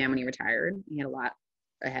also a young man when he retired. He had a lot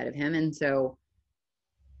ahead of him. And so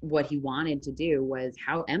what he wanted to do was,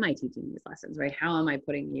 how am I teaching these lessons, right? How am I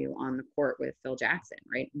putting you on the court with Phil Jackson,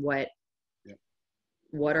 right? What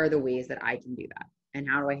are the ways that I can do that? And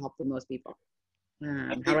how do I help the most people?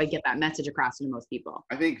 How do I get that message across to the most people?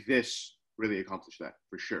 I think this really accomplished that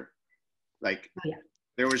for sure. Like,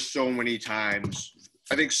 there was so many times,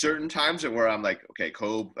 I think certain times where I'm like, okay,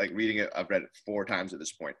 Kobe, like reading it, I've read it 4 times at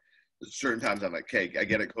this point. Certain times I'm like, okay, I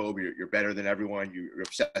get it, Kobe, you're better than everyone, you're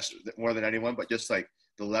obsessed with it more than anyone, but just like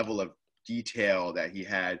the level of detail that he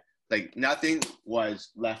had, like nothing was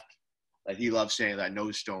left, like he loves saying that no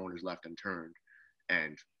stone is left unturned.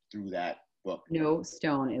 And through that book, no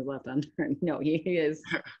stone is left unturned. No, he is.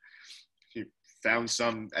 He found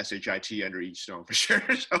some SHIT under each stone for sure.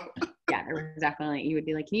 So. Yeah, there was definitely, you would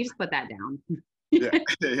be like, can you just put that down? Yeah.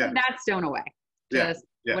 Put that stone away. Just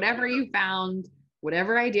whatever you found,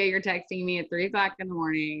 whatever idea you're texting me at 3:00 in the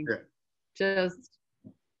morning, just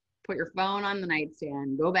put your phone on the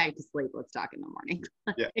nightstand, go back to sleep. Let's talk in the morning.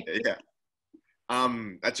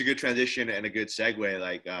 That's a good transition and a good segue.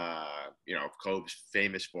 Like, you know, Kobe's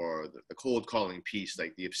famous for the cold calling piece,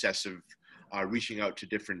 like the obsessive reaching out to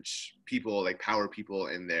different people, like power people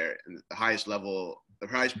in the highest level, the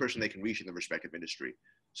highest person they can reach in the respective industry.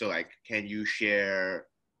 So like, can you share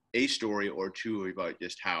a story or two about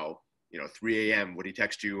just how, you know, 3 a.m. would he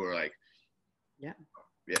text you, or like,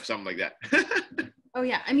 something like that? Oh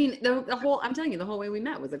yeah. I mean, I'm telling you, the whole way we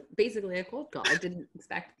met was basically a cold call. I didn't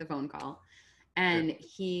expect the phone call. And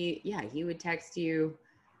he would text you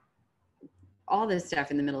all this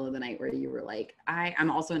stuff in the middle of the night where you were like, I'm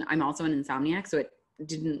also an insomniac. So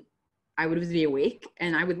I would be awake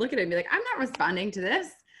and I would look at it and be like, I'm not responding to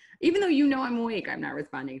this. Even though you know I'm awake, I'm not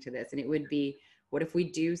responding to this. And it would be, what if we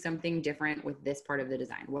do something different with this part of the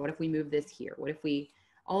design? What if we move this here? What if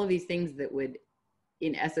all of these things that would,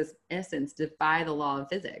 in essence, defy the law of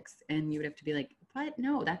physics? And you would have to be like, what?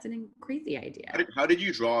 No, that's a crazy idea. How did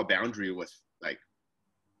you draw a boundary with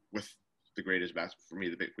the greatest basketball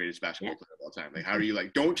player of all time? Like, how do you,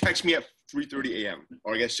 like, don't text me at 3:30 a.m.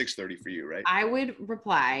 or I guess 6:30 for you, right? I would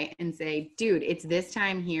reply and say, dude, it's this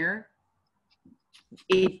time here.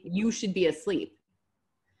 You should be asleep.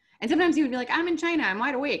 And sometimes he would be like, I'm in China, I'm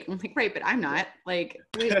wide awake. I'm like, right, but I'm not. Like,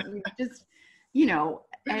 we just, you know,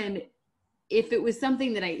 and if it was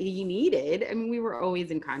something that he needed, I mean, we were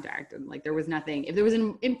always in contact, and like, there was nothing, if there was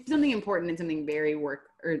something important and something very work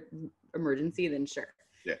or emergency, then sure.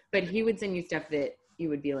 Yeah. But he would send you stuff that you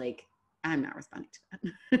would be like, I'm not responding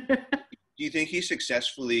to that. Do you think he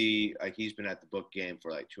successfully, like, he's been at the book game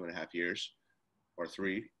for like 2.5 years or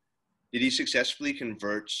 3? Did he successfully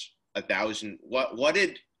convert 1,000? What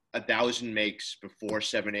did 1,000 makes before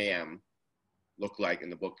 7 a.m. look like in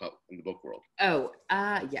the book world? Oh,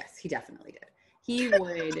 yes, he definitely did. He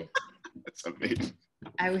would. That's amazing.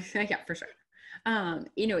 Yeah, for sure.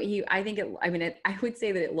 You know, I would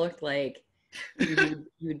say that it looked like he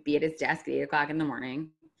would be at his desk at 8:00 in the morning.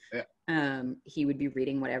 He would be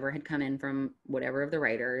reading whatever had come in from whatever of the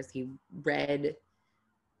writers. He read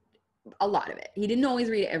a lot of it. He didn't always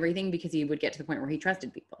read everything because he would get to the point where he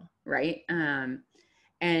trusted people, right?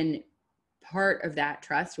 And part of that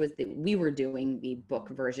trust was that we were doing the book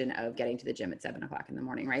version of Getting to the Gym at 7:00 in the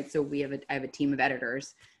morning, right? So I have a team of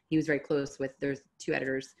editors. He was very close with. There's 2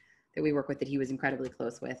 editors that we work with that he was incredibly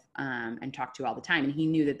close with, and talked to all the time. And he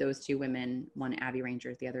knew that those 2 women, one Abby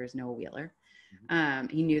Rangers, the other is Noah Wheeler.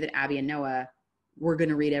 He knew that Abby and Noah were going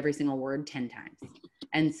to read every single word 10 times.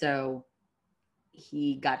 And so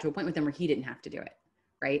he got to a point with them where he didn't have to do it,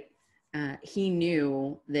 right? He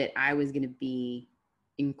knew that I was going to be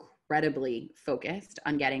incredibly focused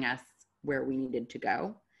on getting us where we needed to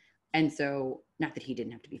go. And so, not that he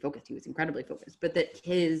didn't have to be focused, he was incredibly focused, but that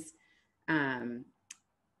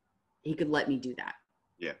he could let me do that.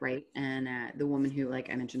 Yeah. Right. And the woman who,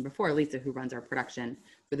 like I mentioned before, Lisa, who runs our production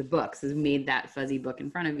for the books, has made that fuzzy book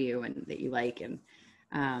in front of you and that you like, and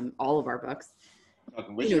all of our books.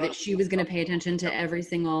 You know, that she was going to pay attention to every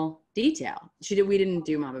single detail. We didn't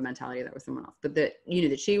do Mamba Mentality, that was someone else, but that, you know,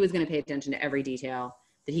 that she was going to pay attention to every detail,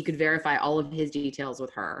 that he could verify all of his details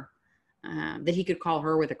with her, that he could call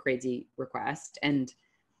her with a crazy request. And,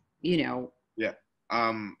 you know. Yeah.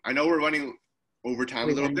 I know we're running over time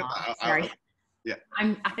a little bit. Sorry. Yeah.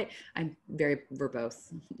 I'm very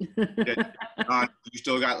verbose. You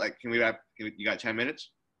still got you got 10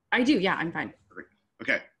 minutes? I do. Yeah, I'm fine.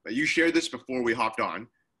 Okay. But you shared this before we hopped on.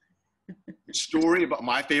 Story about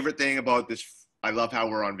my favorite thing about this. I love how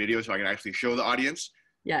we're on video so I can actually show the audience.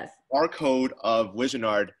 Yes. Our code of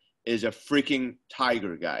Wizardnard is a freaking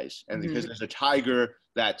tiger, guys. And because there's a tiger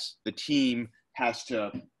that's the team has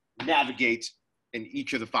to navigate in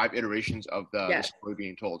each of the 5 iterations of the story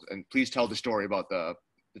being told. And please tell the story about the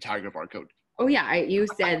tiger barcode. Oh yeah, you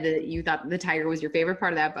said that you thought the tiger was your favorite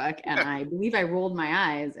part of that book, and I believe I rolled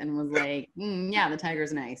my eyes and was like, yeah, the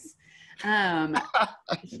tiger's nice.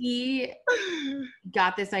 He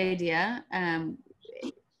got this idea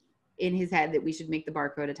in his head that we should make the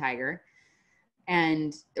barcode a tiger,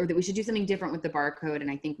 or that we should do something different with the barcode.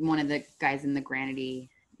 And I think one of the guys in the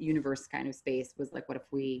Granity universe kind of space was like, what if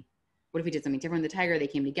we did something different with the tiger? They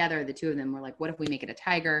came together, the 2 of them were like, what if we make it a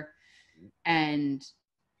tiger? And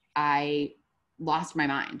I lost my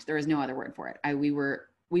mind. There was no other word for it. We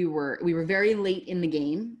were very late in the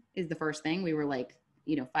game is the first thing. We were like,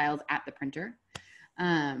 you know, files at the printer.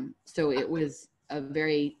 So it was a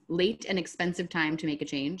very late and expensive time to make a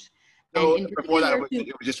change. So before that,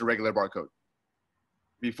 it was just a regular barcode.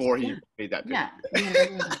 Before he made that. Yeah.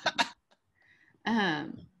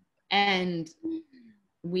 And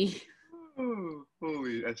we. Oh,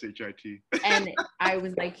 holy SHIT. And I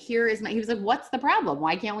was like, he was like, what's the problem?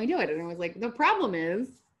 Why can't we do it? And I was like, the problem is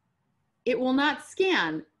it will not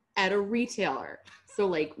scan at a retailer. So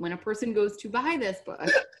like when a person goes to buy this book,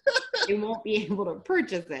 they won't be able to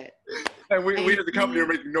purchase it. And we as a company are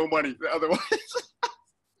making no money otherwise.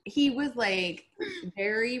 He was like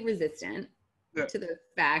very resistant to the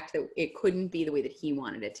fact that it couldn't be the way that he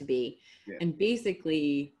wanted it to be. Yeah. And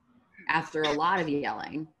basically, after a lot of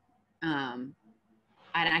yelling, and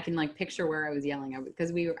I can like picture where I was yelling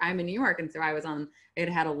because I'm in New York, and so I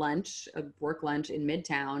had a work lunch in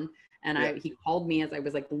Midtown, and he called me as I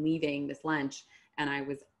was like leaving this lunch, and I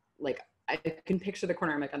was like, I can picture the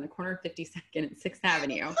corner. I'm like on the corner of 52nd and 6th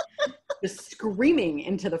Avenue, just screaming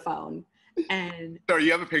into the phone. And so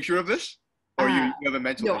you have a picture of this, or you have a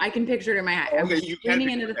mental? No, I can picture it in my head. Okay, you can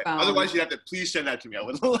screaming into the phone. Otherwise, you'd have to please send that to me. I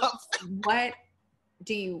would love. What?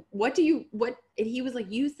 And he was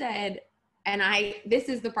like, you said, and this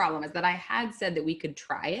is the problem, is that I had said that we could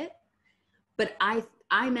try it, but I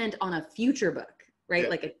meant on a future book, right? Yeah.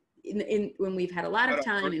 Like when we've had a lot of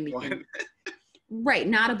time and we can, right.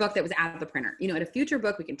 Not a book that was out of the printer, you know, at a future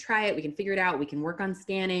book, we can try it. We can figure it out. We can work on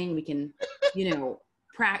scanning. We can, you know,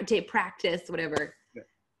 practice, whatever.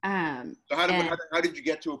 Yeah. So how did you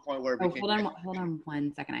get to a point where it became? Hold on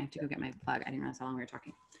 1 second. I have to go get my plug. I didn't realize how long we were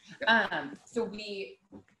talking.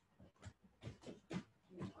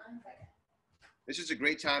 This is a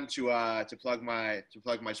great time to plug my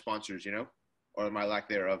sponsors, you know, or my lack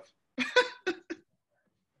thereof.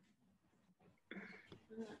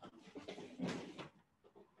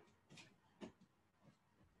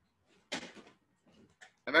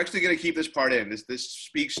 I'm actually going to keep this part in. This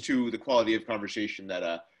speaks to the quality of conversation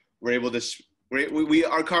that we're able to.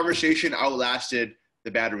 Our conversation outlasted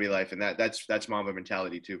the battery life, and that's Mamba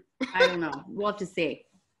mentality too. I don't know. We'll have to see.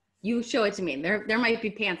 You show it to me. There might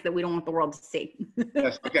be pants that we don't want the world to see.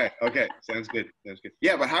 Yes. Okay. Sounds good.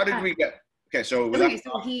 Yeah, but how did we get? Okay, so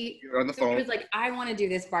he you're on the phone. He was like, I want to do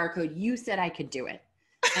this barcode. You said I could do it.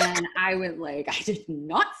 And I was like, I did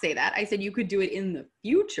not say that. I said you could do it in the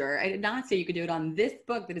future. I did not say you could do it on this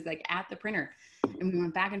book that is like at the printer. And we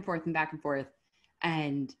went back and forth and back and forth.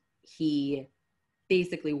 And he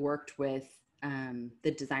basically worked with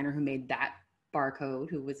the designer who made that barcode,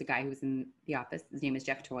 who was a guy who was in the office. His name is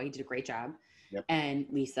Jeff Toy. He did a great job. Yep. And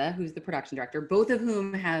Lisa, who's the production director, both of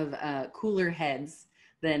whom have cooler heads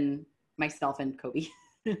than myself and Kobe.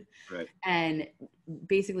 Right. And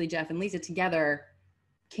basically Jeff and Lisa together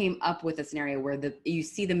came up with a scenario where you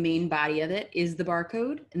see the main body of it is the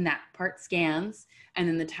barcode, and that part scans, and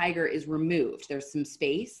then the tiger is removed. There's some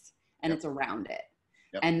space and it's around it.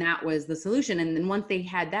 Yep. And that was the solution. And then once they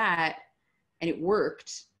had that and it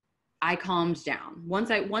worked, I calmed down. Once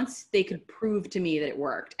they could prove to me that it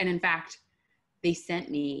worked. And in fact, they sent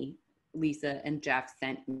me, Lisa and Jeff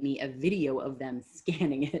sent me a video of them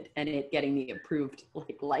scanning it and it getting the approved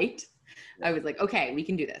light. Yeah. I was like, okay, we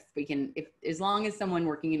can do this. We can, if as long as someone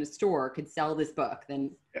working in a store could sell this book,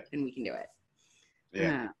 then we can do it.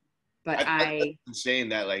 Yeah. But that's insane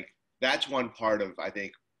that that's one part of, I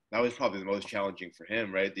think that was probably the most challenging for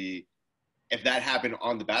him, right? If that happened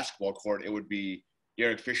on the basketball court, it would be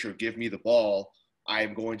Derek Fisher, give me the ball. I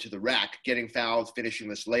am going to the rack, getting fouled, finishing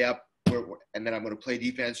this layup, and then I'm going to play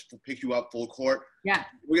defense, pick you up full court. Yeah.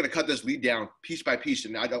 We're going to cut this lead down piece by piece,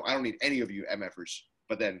 and I don't need any of you MFers.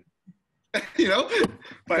 But then, in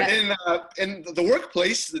the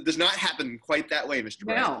workplace, it does not happen quite that way, Mr.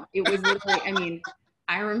 Bryce. No, it was literally, I mean,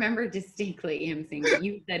 I remember distinctly him saying,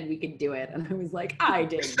 you said we could do it. And I was like, I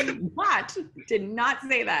did not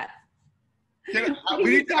say that. What are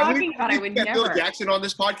you talking about? I would never. Bill Jackson on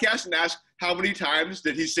this podcast and ask how many times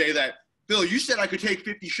did he say that? Bill, you said I could take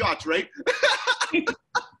 50 shots, right?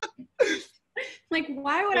 Like,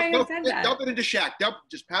 why would I have said that? Dump it into Shaq.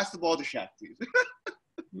 Just pass the ball to Shaq, please.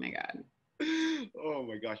 Oh my God. Oh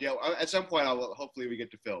my gosh. Yeah. At some point, hopefully we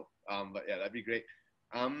get to Phil. But yeah, that'd be great.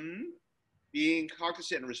 Being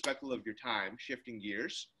cognizant and respectful of your time, shifting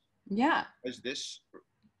gears. Yeah. Is this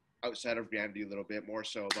outside of Granity a little bit more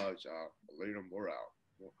so about Alaina Mauro?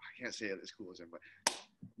 Well, I can't say it as cool as him, but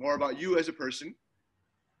more about you as a person.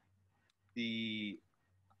 The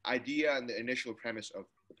idea and the initial premise of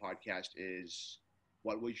the podcast is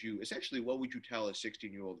what would you tell a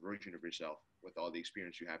 16-year-old version of yourself with all the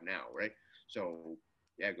experience you have now, right? So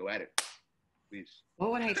yeah, go at it, please.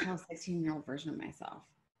 What would I tell a 16-year-old version of myself?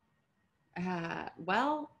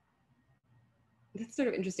 Well, that's sort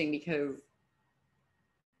of interesting because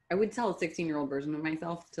I would tell a 16-year-old version of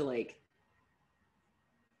myself to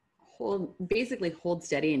hold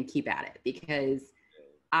steady and keep at it, because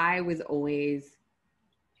I was always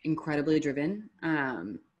incredibly driven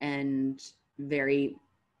and very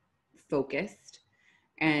focused,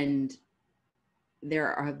 and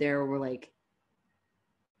there were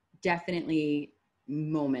definitely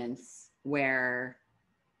moments where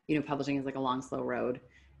publishing is a long, slow road,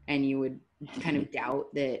 and you would kind of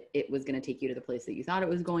doubt that it was going to take you to the place that you thought it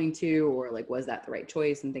was going to, or was that the right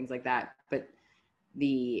choice and things like that. But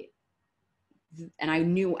I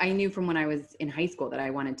knew from when I was in high school that I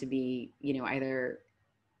wanted to be, either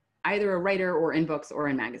a writer or in books or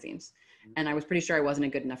in magazines. And I was pretty sure I wasn't a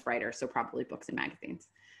good enough writer, so probably books and magazines.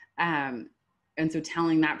 And so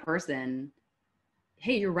telling that person,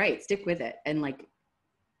 hey, you're right, stick with it, and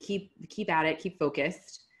keep at it, keep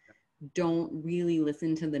focused. Don't really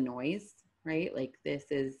listen to the noise, right? If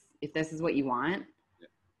this is what you want,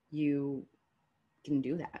 you can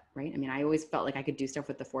do that, right? I mean, I always felt like I could do stuff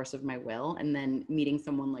with the force of my will, and then meeting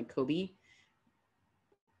someone like Kobe,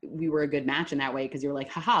 we were a good match in that way, because you're like,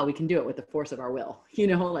 haha, we can do it with the force of our will,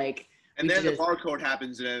 And then the barcode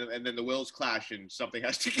happens, and then the wills clash, and something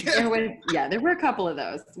has to get. There were a couple of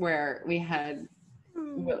those where we had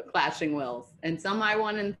clashing wills, and some I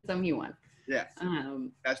won and some he won. Yeah,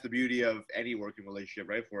 that's the beauty of any working relationship,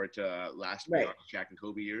 right? For it to last beyond Shaq and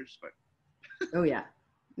Kobe years, but. Oh yeah,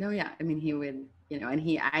 no, yeah. I mean, he would,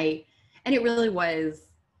 and it really was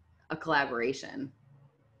a collaboration.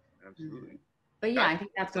 Absolutely. But yeah, I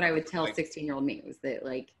think that's what I would tell 16-year-old me, was that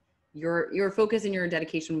your focus and your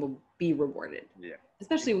dedication will be rewarded. Yeah.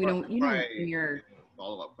 Especially when you're.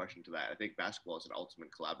 Follow-up question to that. I think basketball is an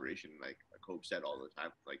ultimate collaboration. Like Kobe said all the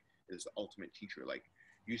time, it's the ultimate teacher.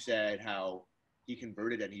 You said how he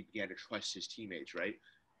converted and he began to trust his teammates, right?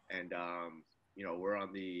 And we're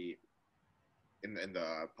on in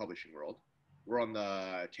the publishing world, we're on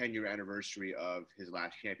the 10-year anniversary of his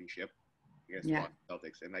last championship against the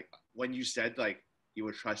Celtics. And when you said he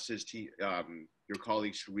would trust his your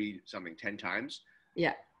colleagues to read something 10 times,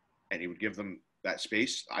 and he would give them that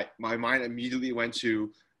space, my mind immediately went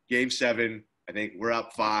to Game 7. I think we're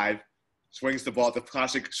up 5. swings the ball, the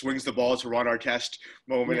classic swings the ball to Ron Artest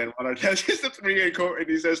moment, Yeah. and Ron Artest is the 3 and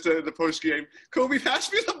he says to the post game, "Kobe,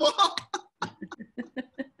 pass me the ball."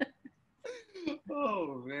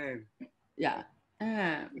 Oh man. Yeah.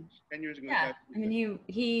 10 years ago. Yeah. I mean,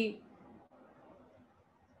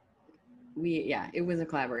 it was a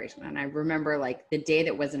collaboration. And I remember like the day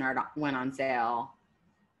that went on sale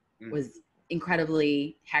was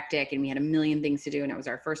incredibly hectic, and we had a million things to do, and it was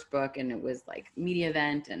our first book, and it was like media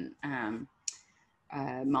event, and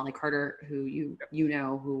Molly Carter, who you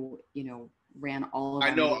know, who ran all of I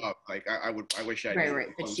our know media. I wish I right,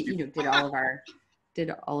 but she did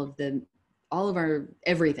all of our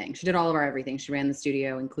everything. She did all of our everything. She ran the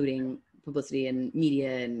studio, including publicity and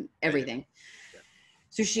media and everything. Yeah.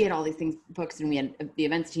 So she had all these things booked, and we had the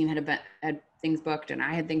events team had things booked, and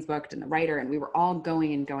I had things booked, and the writer, and we were all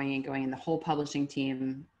going, and the whole publishing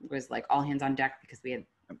team was like all hands on deck because we had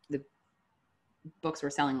the books were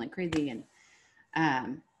selling like crazy,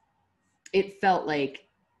 and it felt like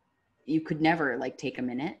you could never like take a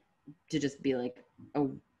minute to just be like,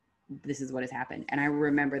 oh, this is what has happened. And I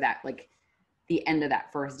remember that like the end of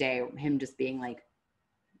that first day, him just being like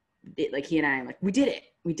he and I, like, we did it.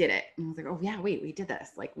 And I was like, oh yeah, wait, we did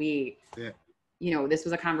this. Like this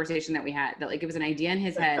was a conversation that we had, that like, it was an idea in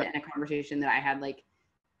his head and a conversation that I had like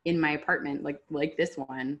in my apartment, like this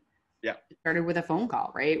one. Yeah. It started with a phone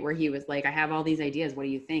call, right? Where he was like, I have all these ideas. What do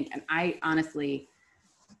you think? And I honestly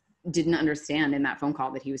didn't understand in that phone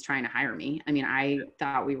call that he was trying to hire me. I mean, I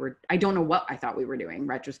don't know what I thought we were doing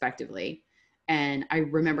retrospectively. And I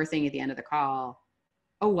remember saying at the end of the call,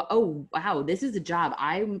 oh, wow, this is a job.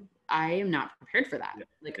 I am not prepared for that.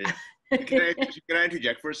 Can I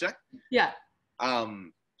interject for a sec? Yeah.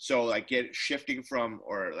 So like shifting from,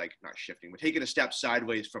 or like not shifting, but taking a step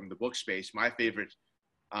sideways from the book space, my favorite,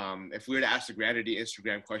 if we were to ask the Granity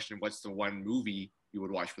Instagram question, what's the one movie you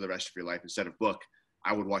would watch for the rest of your life instead of book,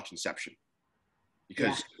 I would watch Inception.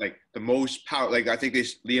 Because like the most power, like I think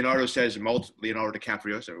Leonardo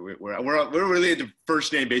DiCaprio. So we're really into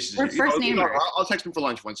first name basis. We're first name. I'll text him for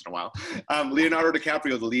lunch once in a while. Leonardo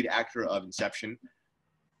DiCaprio, the lead actor of Inception,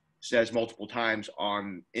 says multiple times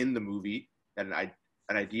in the movie that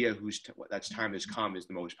an idea that's time has come is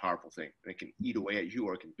the most powerful thing, and it can eat away at you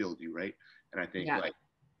or it can build you, right? And I think I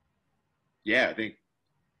think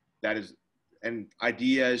that is, and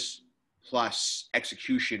ideas plus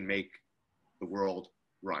execution make the world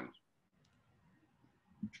run,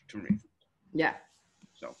 to me. Yeah.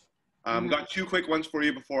 So got two quick ones for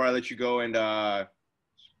you before I let you go, and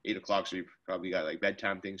 8 o'clock, so you've probably got like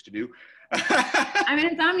bedtime things to do. I'm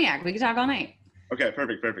an insomniac. We can talk all night. Okay,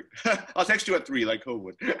 perfect. I'll text you at 3 like Code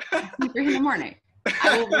would. 3 in the morning.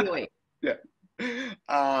 I will be awake. Yeah.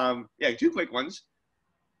 Two quick ones.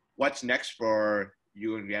 What's next for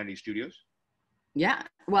you and Granity Studios? Yeah.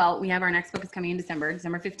 Well, we have our next book is coming in December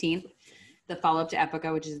 15th. The follow-up to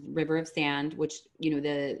Epica, which is River of Sand, which,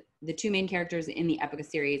 the two main characters in the Epica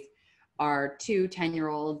series are 2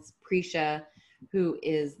 10-year-olds, Prisha, who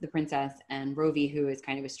is the princess, and Rovi, who is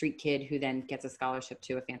kind of a street kid who then gets a scholarship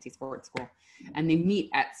to a fancy sports school. And they meet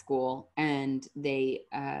at school, and they,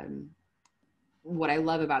 what I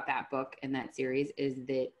love about that book and that series is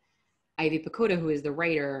that Ivy Pacoda, who is the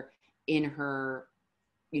writer, in her,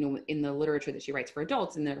 in the literature that she writes for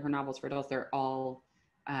adults, and her novels for adults, they're all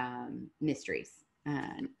mysteries.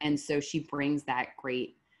 And so she brings that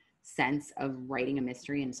great sense of writing a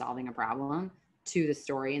mystery and solving a problem to the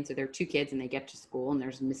story. And so they're 2 kids, and they get to school, and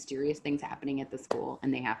there's mysterious things happening at the school,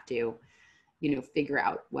 and they have to, figure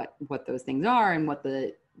out what those things are and what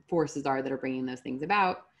the forces are that are bringing those things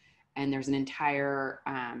about. And there's an entire,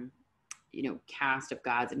 cast of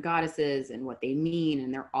gods and goddesses and what they mean,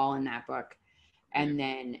 and they're all in that book. And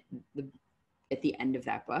then at the end of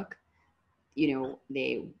that book,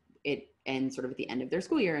 it ends sort of at the end of their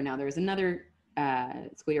school year, and now there's another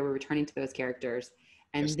school year we're returning to those characters.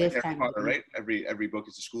 And it's this like time, right? Every book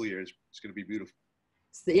is a school year. It's going to be beautiful.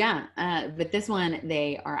 So, yeah, but this one,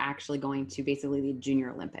 they are actually going to basically the Junior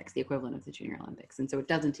Olympics, the equivalent of the Junior Olympics. And so it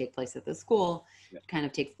doesn't take place at the school. It kind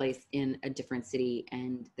of takes place in a different city,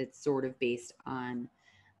 and it's sort of based on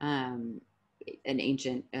an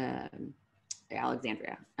ancient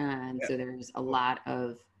Alexandria. And so there's a lot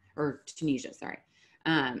of, or Tunisia, sorry.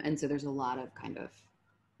 And so there's a lot of kind of,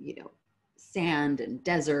 sand and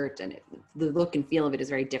desert, and the look and feel of it is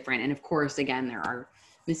very different. And of course, again, there are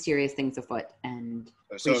mysterious things afoot, and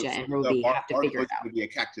Prisha and Rovi have to figure it out. Would be a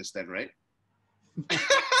cactus then, right?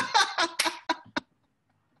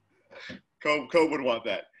 Code would want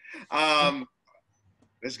that.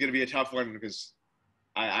 This is going to be a tough one because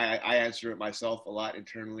I answer it myself a lot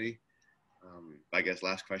internally. I guess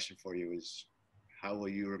last question for you is, how will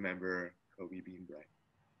you remember Kobe being Bryant?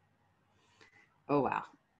 Oh, wow.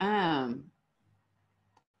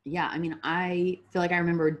 Yeah, I mean, I feel like I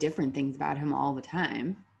remember different things about him all the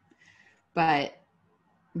time, but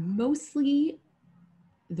mostly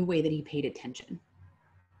the way that he paid attention.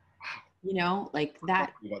 Wow. You know, like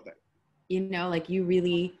that, About that. you know, like you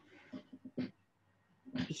really,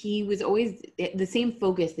 he was always the same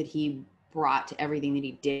focus that he brought to everything that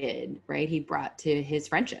he did, right? He brought to his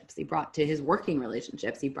friendships, he brought to his working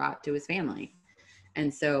relationships, he brought to his family.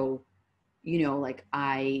 And so, you know, like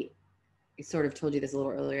I sort of told you this a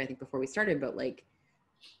little earlier, I think before we started, but like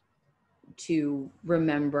to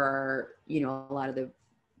remember, you know, a lot of the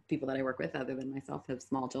people that I work with other than myself have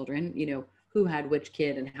small children, you know, who had which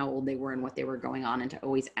kid and how old they were and what they were going on, and to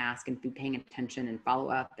always ask and be paying attention and follow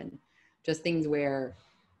up, and just things where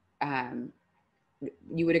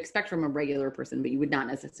you would expect from a regular person, but you would not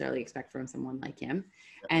necessarily expect from someone like him.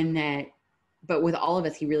 And that, but with all of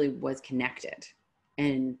us, he really was connected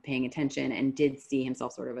and paying attention and did see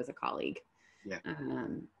himself sort of as a colleague. Yeah.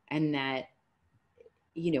 And that,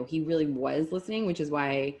 you know, he really was listening, which is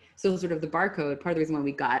why, so sort of the barcode, part of the reason why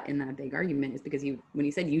we got in that big argument is because when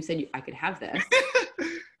he said, you said I could have this,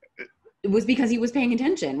 it was because he was paying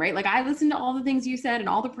attention, right? Like I listened to all the things you said and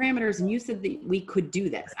all the parameters, and you said that we could do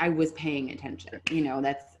this. I was paying attention, you know,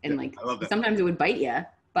 that's, and like, sometimes it would bite you,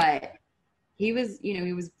 but he was, you know,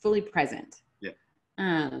 he was fully present. Yeah.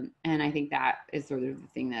 And I think that is sort of the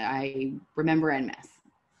thing that I remember and miss.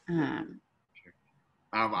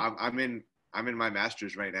 I'm in my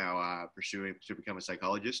master's right now, pursuing to become a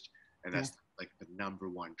psychologist, and that's like the number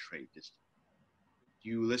one trait. Is do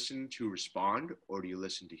you listen to respond, or do you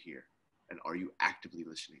listen to hear? And are you actively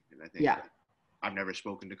listening? And I think I've never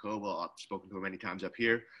spoken to Kobe. Well, I've spoken to him many times up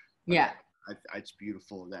here. Yeah. It's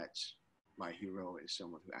beautiful that my hero is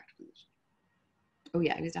someone who actively listens. Oh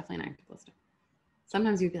yeah, he was definitely an active listener.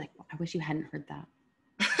 Sometimes you'd be like, well, I wish you hadn't heard that.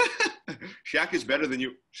 Shaq is better than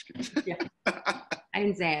you. Yeah. I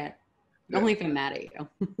didn't say it. Only if I'm mad at you.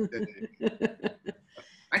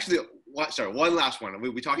 Actually, one last one.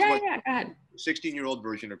 We talked about go ahead. 16-year-old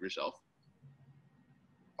version of yourself.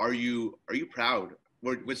 Are you proud?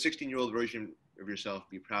 Would 16-year-old version of yourself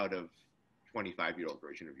be proud of 25-year-old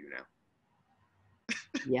version of you now?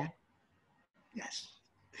 Yeah. Yes.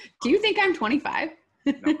 Do you think I'm 25?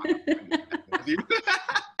 No,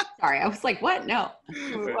 Sorry, I was like, what? No.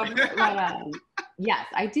 But, yes,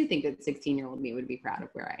 I do think that 16-year-old me would be proud of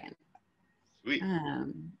where I am. Sweet.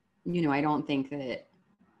 You know, I don't think that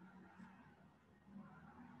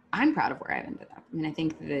I'm proud of where I've ended up. I mean, I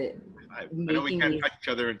think that I know we can't touch each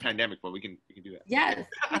other in pandemic, but we can do that. Yes,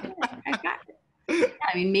 I got it. Yeah,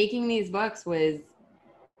 I mean, making these books was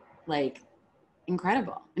like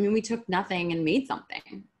incredible. I mean, we took nothing and made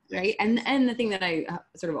something, right? And the thing that I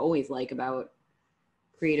sort of always like about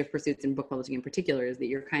creative pursuits and book publishing in particular is that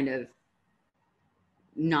you're kind of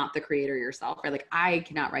not the creator yourself, right? Like I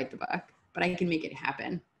cannot write the book, but I can make it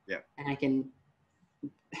happen. Yeah. And I can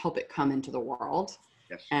help it come into the world.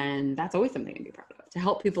 Yes. And that's always something to be proud of. To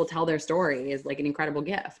help people tell their story is like an incredible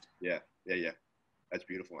gift. Yeah. That's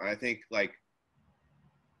beautiful. And I think like,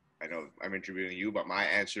 I know I'm interviewing you, but my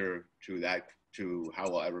answer to that, to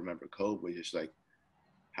how I remember Kobe, was just like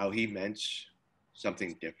how he meant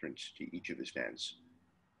something different to each of his fans.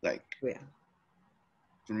 Like,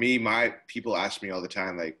 for me, my people ask me all the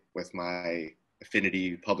time, like with my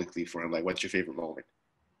affinity publicly for him, like, what's your favorite moment?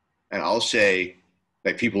 And I'll say,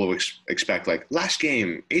 like, people will expect like last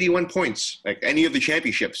game, 81 points, like any of the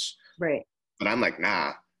championships. Right. But I'm like,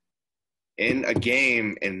 nah. In a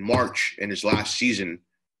game in March in his last season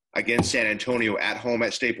against San Antonio at home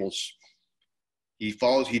at Staples, he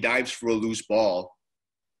dives for a loose ball,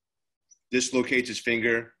 dislocates his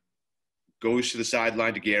finger, goes to the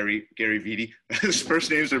sideline to Gary Vitti. His first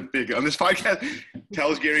names are big on this podcast.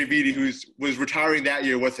 Tells Gary Vitti, who was retiring that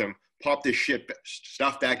year with him, pop this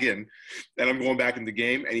stuff back in, and I'm going back in the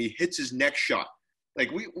game, and he hits his next shot.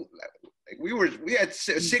 Like we had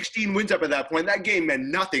 16 wins up at that point. That game meant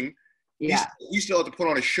nothing. Yeah. He still had to put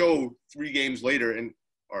on a show 3 games later,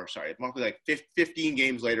 roughly like 15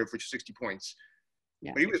 games later for 60 points.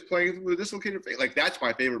 Yeah. But he was playing with a dislocated face. Like that's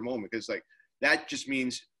my favorite moment, because like that just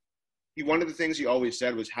means one of the things he always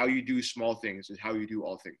said was how you do small things is how you do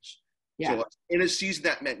all things. Yeah. So in a season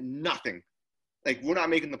that meant nothing, like we're not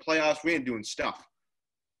making the playoffs, we ain't doing stuff.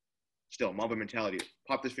 Still, Mamba mentality.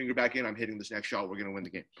 Pop this finger back in, I'm hitting this next shot, we're gonna win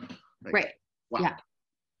the game. Like, right. Wow. Yeah.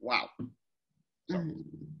 Wow. So, do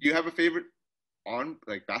you have a favorite on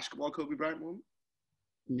like basketball Kobe Bryant moment?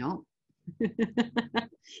 No.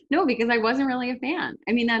 No, because I wasn't really a fan.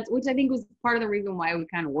 I mean, which I think was part of the reason why we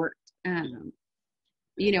kind of worked.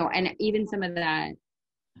 You know, and even some of that,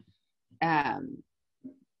 fan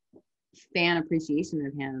appreciation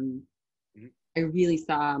of him, I really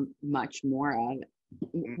saw much more of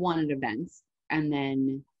one at events, and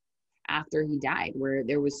then after he died, where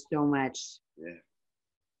there was so much,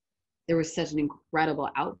 there was such an incredible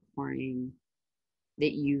outpouring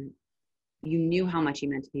that you knew how much he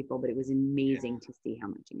meant to people, but it was amazing to see how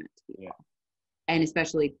much he meant to people, and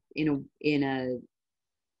especially in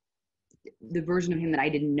the version of him that I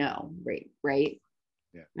didn't know, right?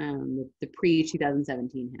 The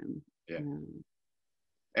pre-2017 him.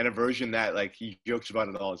 And a version that, like, he jokes about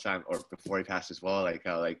it all the time, or before he passed as well, like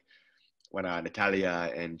how, like, when Natalia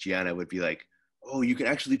and Gianna would be like, oh, you can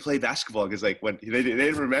actually play basketball, because, like, when they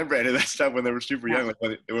didn't remember any of that stuff when they were super young, like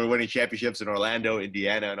when they were winning championships in Orlando,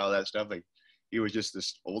 Indiana, and all that stuff. Like, he was just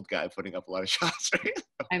this old guy putting up a lot of shots, right?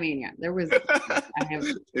 I mean, there was, they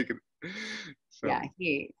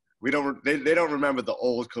don't remember the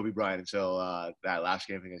old Kobe Bryant until that last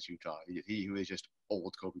game against Utah. He was just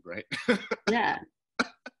old Kobe Bryant.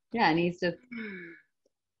 And he's just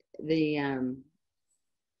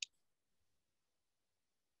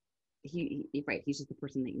he's just the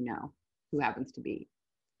person that you know, who happens to be,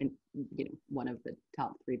 one of the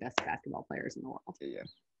top 3 best basketball players in the world.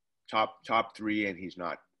 Top 3, and he's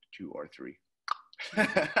not 2 or 3.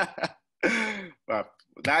 But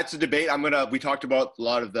that's a debate. We talked about a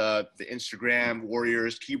lot of the Instagram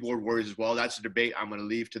warriors, keyboard warriors as well. That's a debate I'm going to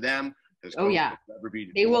leave to them.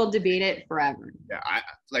 They will debate it forever. I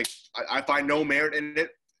find no merit in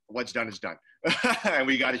it. What's done is done. And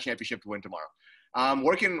we got a championship to win tomorrow.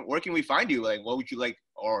 Where can we find you? Like, what would you like?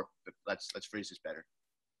 Or let's phrase this better.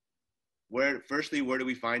 Firstly, where do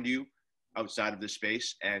we find you outside of this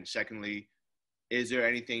space? And secondly, is there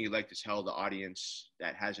anything you'd like to tell the audience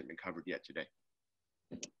that hasn't been covered yet today?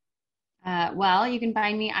 Well, you can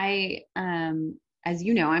find me. As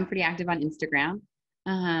you know, I'm pretty active on Instagram.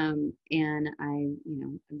 And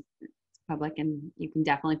it's public, and you can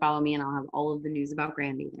definitely follow me, and I'll have all of the news about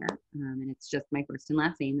Granity there. And it's just my first and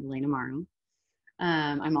last name, Alaina Mauro.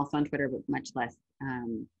 I'm also on Twitter, but much less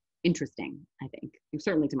interesting, I think.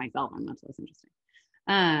 Certainly to myself, I'm much less interesting.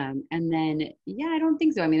 And then, I don't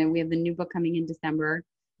think so. I mean, we have the new book coming in December.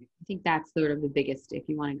 I think that's sort of the biggest. If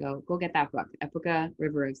you want to go get that book. Epica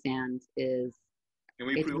River of Sand is. Can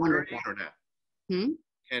we pre-order it or not?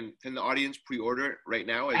 Can the audience pre-order it right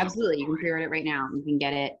now? Absolutely, you can pre-order it right now. You can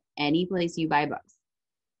get it any place you buy books,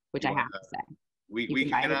 which I have to say. We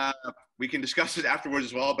can discuss it afterwards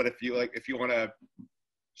as well. But if you want to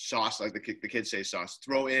sauce, like the kids say, sauce,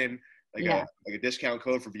 throw in a discount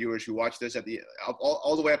code for viewers who watch this at the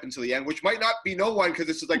all the way up until the end, which might not be no one, because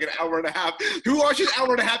this is like an hour and a half. Who watches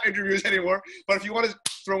hour and a half interviews anymore? But if you want to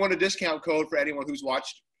throw in a discount code for anyone who's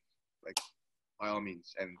watched, like, by all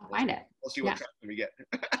means, and we'll see what traction we get.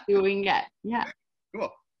 See what we can get. Yeah.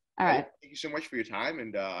 Cool. All right. Thank you so much for your time,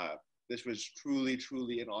 and this was truly,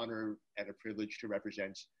 truly an honor and a privilege to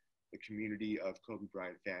represent the community of Kobe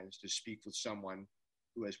Bryant fans, to speak with someone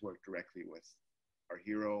who has worked directly with our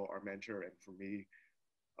hero, our mentor, and for me,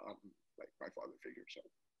 like my father figure. So.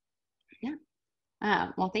 Yeah.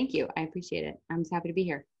 Well, thank you. I appreciate it. I'm just happy to be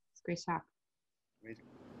here. It's great to talk. Amazing.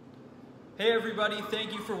 Hey everybody,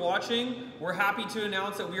 thank you for watching. We're happy to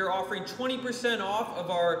announce that we are offering 20% off of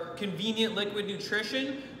our convenient liquid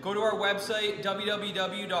nutrition. Go to our website,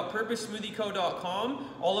 www.purposesmoothieco.com.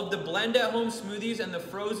 All of the blend at home smoothies and the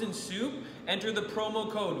frozen soup, enter the promo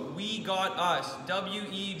code WEGOTUS,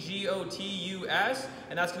 WEGOTUS,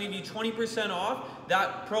 and that's going to give you 20% off.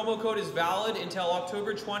 That promo code is valid until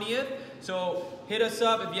October 20th. So hit us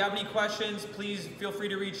up. If you have any questions, please feel free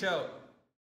to reach out.